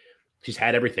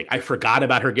had everything. I forgot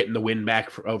about her getting the win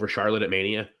back over Charlotte at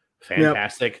Mania.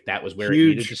 Fantastic. Yep. That was where it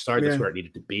needed to start. That's where it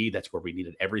needed to be. That's where we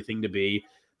needed everything to be.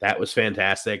 That was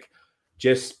fantastic.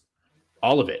 Just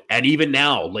all of it. And even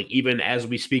now, like even as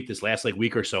we speak this last like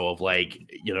week or so of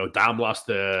like, Dom lost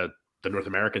the North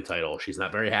American title. She's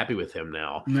not very happy with him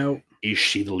now. No. Is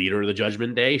she the leader of the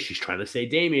Judgment Day? She's trying to say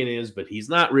Damian is, but he's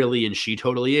not really, and she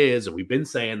totally is. And we've been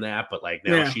saying that, but like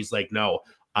now she's like, no,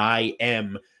 I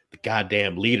am the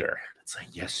goddamn leader. It's like,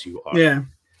 yes, you are. Yeah.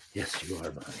 Yes, you are,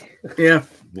 buddy. Yeah.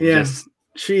 Yes.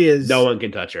 She is. No one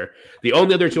can touch her. The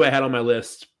only other two I had on my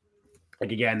list,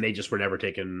 like again, they just were never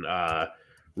taking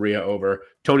Rhea over.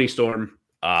 Toni Storm.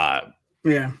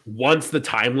 Once the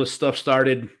timeless stuff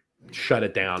started, shut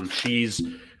it down.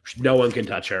 No one can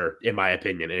touch her, in my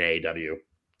opinion, in AEW.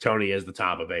 Toni is the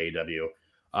top of AEW.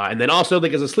 And then also,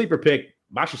 like as a sleeper pick,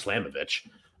 Masha Slamovich.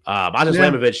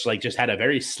 Slamovich like just had a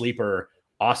very sleeper,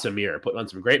 awesome year, putting on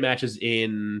some great matches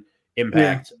in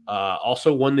Impact.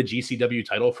 Also won the GCW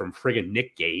title from friggin'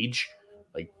 Nick Gage.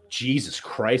 Like Jesus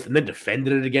Christ, and then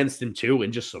defended it against him too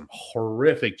in just some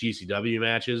horrific GCW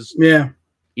matches. Yeah,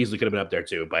 easily could have been up there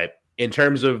too. But in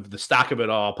terms of the stock of it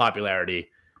all, popularity.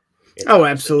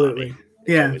 Absolutely.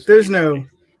 Yeah, there's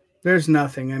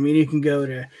nothing. I mean, you can go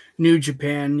to New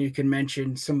Japan. You can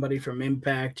mention somebody from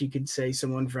Impact. You could say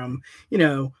someone from,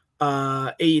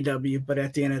 AEW. But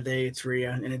at the end of the day, it's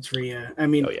Rhea, and it's Rhea. I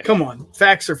mean, come on.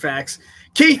 Facts are facts.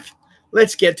 Keith,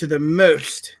 let's get to the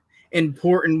most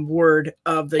important word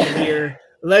of the year.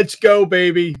 Let's go,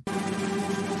 baby.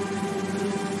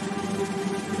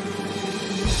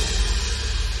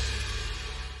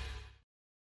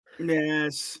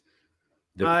 Yes.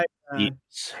 I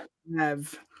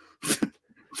have the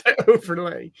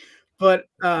overlay, but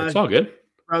it's all good,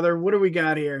 brother. What do we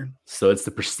got here? So it's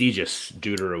the prestigious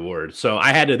Deuter Award. So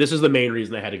this is the main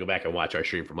reason I had to go back and watch our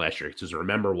stream from last year, to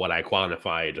remember what I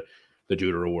quantified the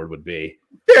Deuter Award would be.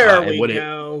 There we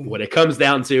go. What it comes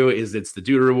down to is it's the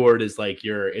Deuter Award is like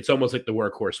it's almost like the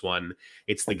workhorse one.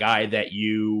 It's the guy that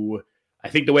I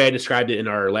think the way I described it in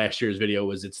our last year's video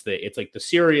was it's like the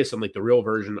serious and like the real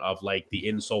version of like the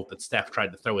insult that Steph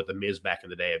tried to throw at the Miz back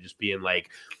in the day of just being like,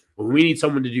 when we need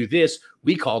someone to do this,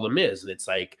 we call the Miz. And it's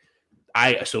like,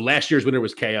 so last year's winner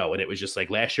was KO, and it was just like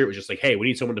last year it was just like, hey, we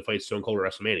need someone to fight Stone Cold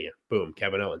at WrestleMania. Boom,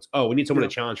 Kevin Owens. Oh, we need someone to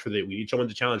challenge we need someone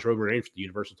to challenge Roman Reigns for the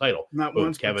Universal title. Not boom,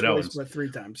 once, Kevin but twice, Owens. but 3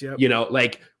 times. Yep.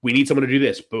 Like we need someone to do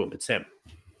this. Boom, it's him.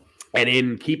 And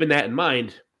in keeping that in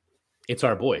mind, it's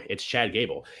our boy. It's Chad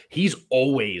Gable. He's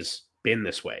always been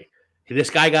this way. This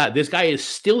guy is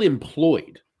still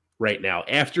employed right now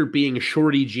after being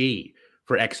Shorty G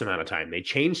for X amount of time. They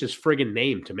changed his friggin'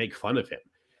 name to make fun of him.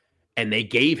 And they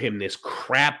gave him this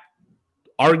crap,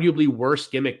 arguably worse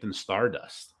gimmick than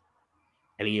Stardust.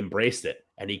 And he embraced it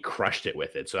and he crushed it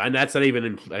with it. So, and that's not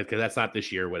even, because that's not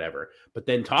this year, whatever. But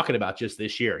then talking about just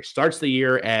this year, he starts the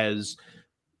year as,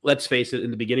 let's face it,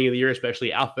 in the beginning of the year,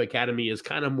 especially Alpha Academy is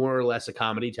kind of more or less a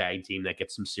comedy tag team that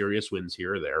gets some serious wins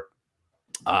here or there.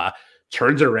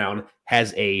 Turns it around,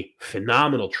 has a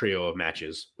phenomenal trio of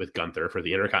matches with Gunther for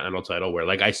the Intercontinental title, where,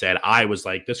 like I said, I was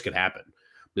like, this could happen.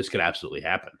 This could absolutely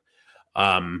happen.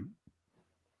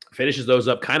 Finishes those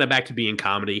up kind of back to being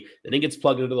comedy. Then he gets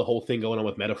plugged into the whole thing going on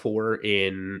with Metaphor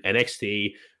in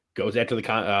NXT, goes after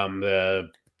the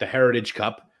Heritage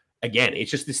Cup. Again,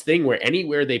 it's just this thing where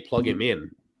anywhere they plug him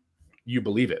in, you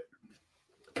believe it.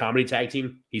 Comedy tag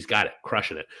team, he's got it,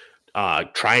 crushing it.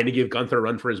 Trying to give Gunther a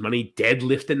run for his money,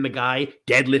 deadlifting the guy,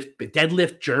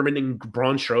 deadlift German and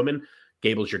Braun Strowman.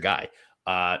 Gable's your guy.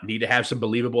 Need to have some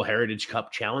believable Heritage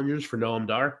Cup challengers for Noam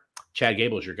Dar. Chad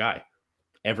Gable's your guy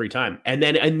every time. And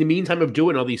then in the meantime of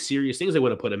doing all these serious things they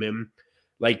want to put him in,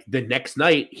 like the next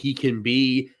night he can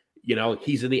be,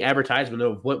 he's in the advertisement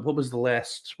of what was the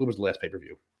last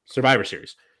pay-per-view? Survivor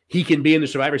Series. He can be in the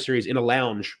Survivor Series in a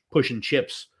lounge pushing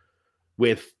chips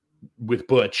with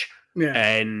Butch. Yeah.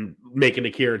 And making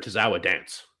Akira Tozawa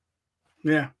dance.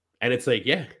 Yeah. And it's like,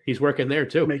 yeah, he's working there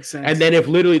too. Makes sense. And then if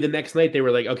literally the next night they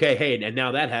were like, okay, hey, and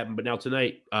now that happened, but now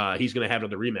tonight he's going to have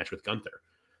another rematch with Gunther.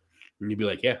 And you'd be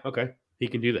like, yeah, okay, he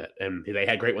can do that. And they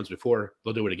had great ones before.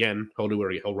 They'll do it again.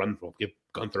 He'll run for, give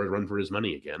Gunther a run for his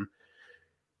money again.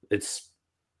 It's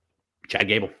Chad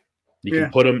Gable. You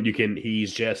can put him. He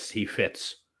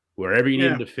fits wherever you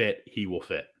need him to fit. He will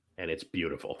fit, and it's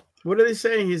beautiful. What do they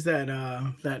say? He's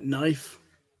that knife.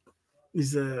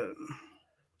 He's a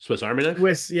Swiss Army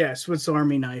knife. Swiss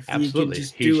Army knife. Absolutely, he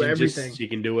can do everything. He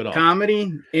can do it all.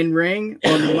 Comedy, in ring,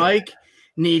 on the mic.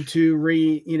 Need to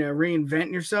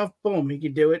reinvent yourself. Boom, he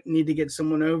can do it. Need to get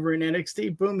someone over in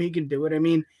NXT. Boom, he can do it. I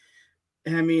mean,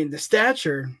 the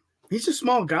stature. He's a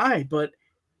small guy, but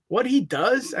what he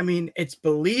does, I mean, it's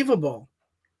believable.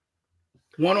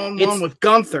 One-on-one with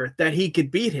Gunther that he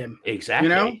could beat him. Exactly.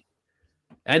 You know?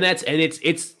 And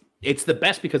it's the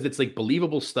best because it's like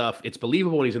believable stuff. It's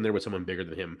believable when he's in there with someone bigger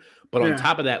than him. But on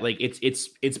top of that, like it's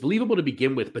believable to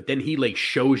begin with, but then he like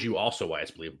shows you also why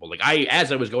it's believable. Like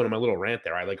as I was going on my little rant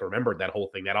there, I like remembered that whole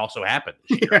thing that also happened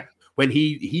when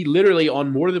he literally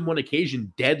on more than one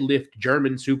occasion deadlift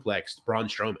German suplexed Braun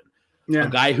Strowman. Yeah. A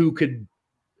guy who could,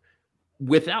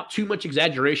 without too much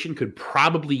exaggeration, could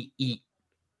probably eat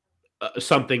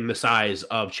something the size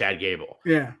of Chad Gable.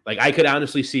 Yeah. Like I could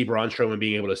honestly see Braun Strowman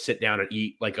being able to sit down and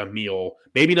eat like a meal,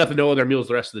 maybe no other meals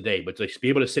the rest of the day, but to be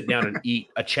able to sit down and eat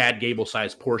a Chad Gable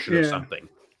sized portion of something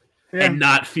and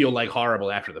not feel like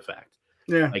horrible after the fact.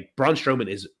 Yeah. Like Braun Strowman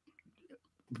is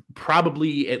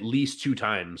probably at least 2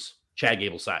 times Chad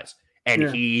Gable size.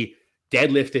 And he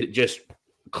deadlifted, just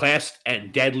clasped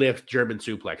and deadlift German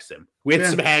suplexed him with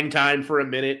some hang time for a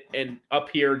minute and up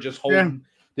here just holding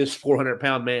this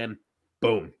 400-pound man.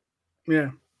 Boom. Yeah.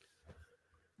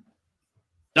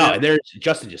 Oh, and there's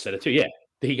Justin just said it too. Yeah.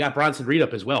 He got Bronson Reed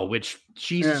up as well, which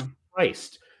Jesus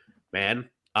Christ, man.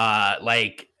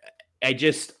 Like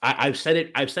I've said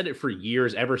it for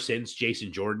years, ever since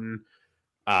Jason Jordan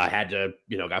had to,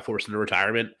 got forced into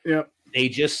retirement. Yeah. He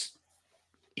just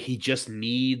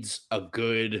needs a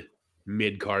good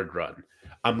mid-card run.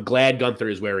 I'm glad Gunther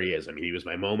is where he is. I mean, he was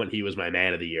my moment. He was my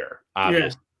man of the year.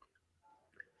 Obviously.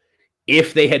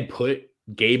 If they had put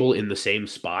Gable in the same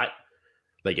spot,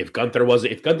 like if Gunther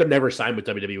never signed with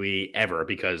WWE ever,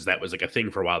 because that was like a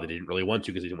thing for a while, they didn't really want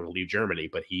to because he didn't want to leave Germany,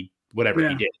 but he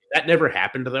did. That never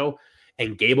happened though.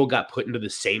 And Gable got put into the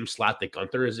same slot that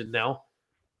Gunther is in now.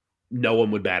 No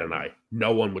one would bat an eye.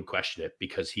 No one would question it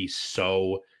because he's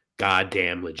so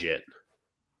goddamn legit.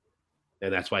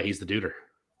 And that's why he's the duder.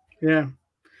 Yeah.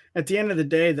 At the end of the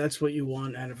day, that's what you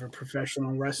want out of a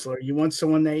professional wrestler. You want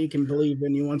someone that you can believe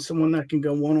in. You want someone that can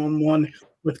go one-on-one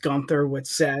with Gunther, with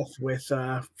Seth, with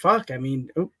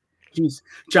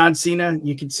John Cena.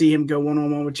 You can see him go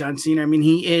one-on-one with John Cena. I mean,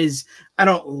 he is, I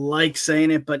don't like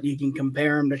saying it, but you can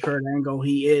compare him to Kurt Angle.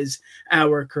 He is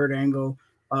our Kurt Angle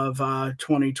of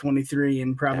 2023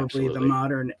 and probably the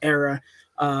modern era.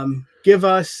 Give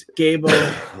us Gable.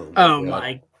 Oh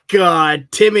my God,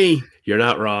 Timmy. You're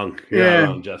not wrong. You're not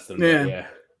wrong, Justin. Yeah.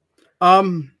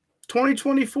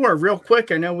 2024, real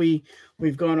quick. I know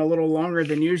we've gone a little longer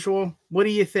than usual. What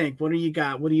do you think? What do you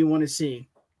got? What do you want to see?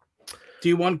 Do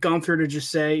you want Gunther to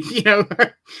just say,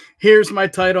 here's my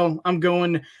title. I'm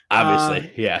going.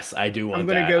 Obviously, yes, I do want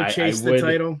that. I'm going to go chase the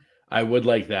title. I would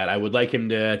like that. I would like him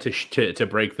to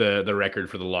break the record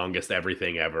for the longest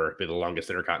everything ever, be the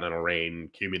longest Intercontinental reign,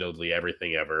 cumulatively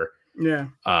everything ever. Yeah.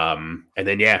 And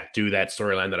then do that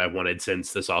storyline that I've wanted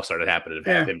since this all started happening, and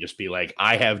have him just be like,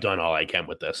 I have done all I can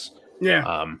with this. Yeah.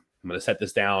 I'm gonna set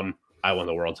this down. I won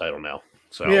the world title now.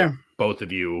 So both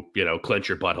of you, clench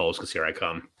your buttholes because here I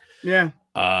come. Yeah.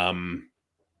 I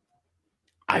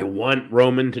want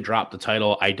Roman to drop the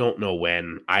title. I don't know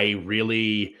when.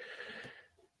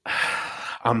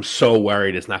 I'm so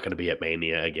worried it's not going to be at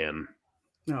Mania again.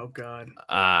 Oh God.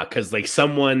 Because like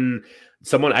someone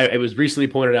it was recently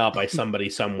pointed out by somebody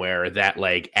somewhere that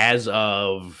like as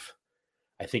of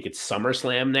I think it's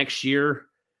SummerSlam next year,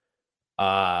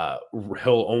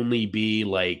 he'll only be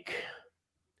like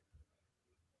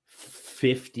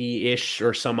 50-ish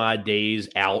or some odd days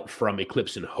out from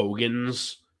eclipsing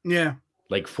Hogan's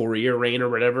like 4-year reign or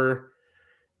whatever.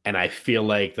 And I feel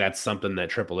like that's something that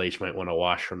Triple H might want to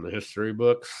wash from the history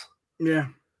books. Yeah.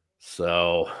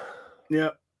 So.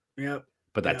 Yep.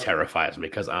 But that terrifies me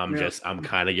because I'm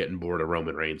kind of getting bored of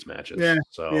Roman Reigns matches. Yeah.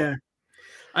 So. Yeah.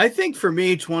 I think for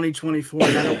me, 2024,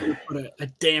 I don't want to put a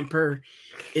damper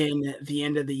in the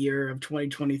end of the year of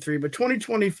 2023. But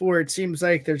 2024, it seems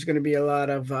like there's going to be a lot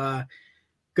of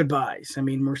goodbyes. I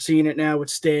mean, we're seeing it now with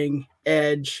Sting,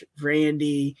 Edge,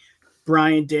 Randy,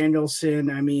 Bryan Danielson.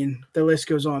 I mean, the list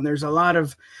goes on. There's a lot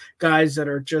of guys that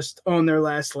are just on their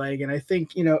last leg. And I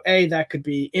think, A, that could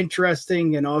be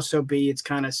interesting. And also B, it's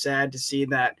kind of sad to see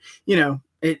that,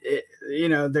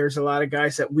 there's a lot of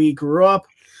guys that we grew up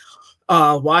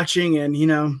watching, and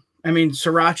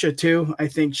Sriracha too. I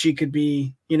think she could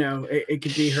be, it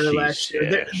could be her last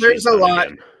year. There's a lot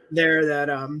there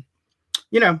that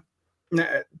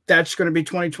that's going to be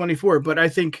 2024. But I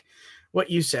think what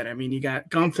you said, you got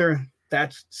Gunther.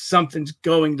 That's something's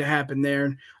going to happen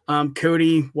there.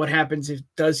 Cody, what happens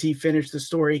does he finish the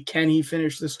story? Can he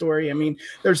finish the story?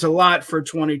 There's a lot for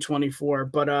 2024,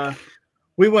 but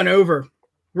we went over.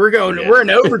 We're in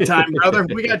overtime, brother.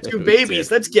 We got 2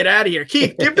 babies. Let's get out of here.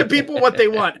 Keith, give the people what they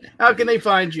want. How can they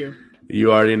find you?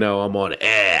 You already know I'm on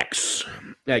X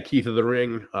at Keith of the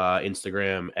Ring,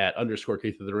 Instagram at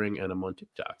 _Keith of the Ring, and I'm on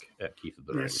TikTok at Keith of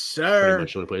the Ring. Yes, sir. Pretty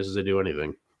much the only places I do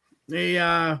anything. We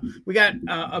got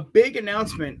a big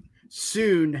announcement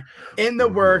soon in the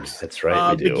works. That's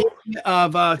right. Beginning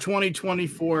of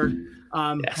 2024.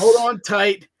 Yes. Hold on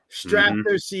tight. Strap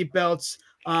those seatbelts.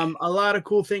 A lot of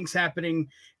cool things happening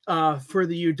for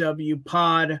the UW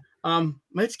pod.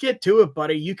 Let's get to it,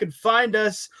 buddy. You can find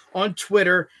us on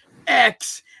Twitter,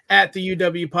 X at the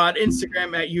UW pod,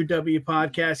 Instagram at UW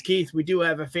podcast. Keith, we do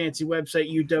have a fancy website,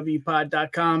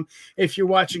 uwpod.com. If you're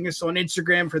watching us on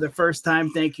Instagram for the first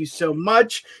time, thank you so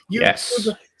much. Yes.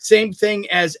 Same thing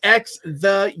as X,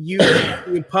 the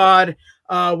UW pod.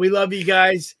 We love you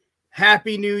guys.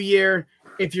 Happy New Year.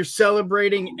 If you're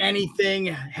celebrating anything,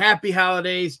 happy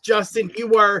holidays. Justin,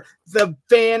 you are the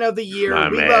fan of the year.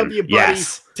 We love you, buddy.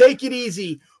 Yes. Take it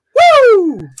easy.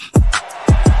 Woo!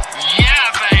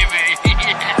 Yeah, baby. And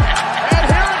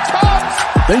here it comes.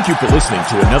 Thank you for listening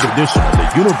to another edition of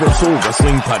the Universal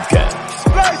Wrestling Podcast.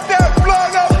 Slice that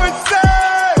blood up and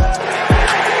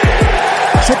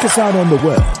say. Check us out on the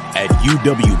web at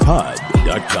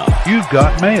uwpod.com. You've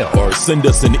got mail. Or send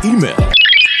us an email.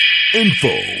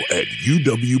 info@uwpod.com.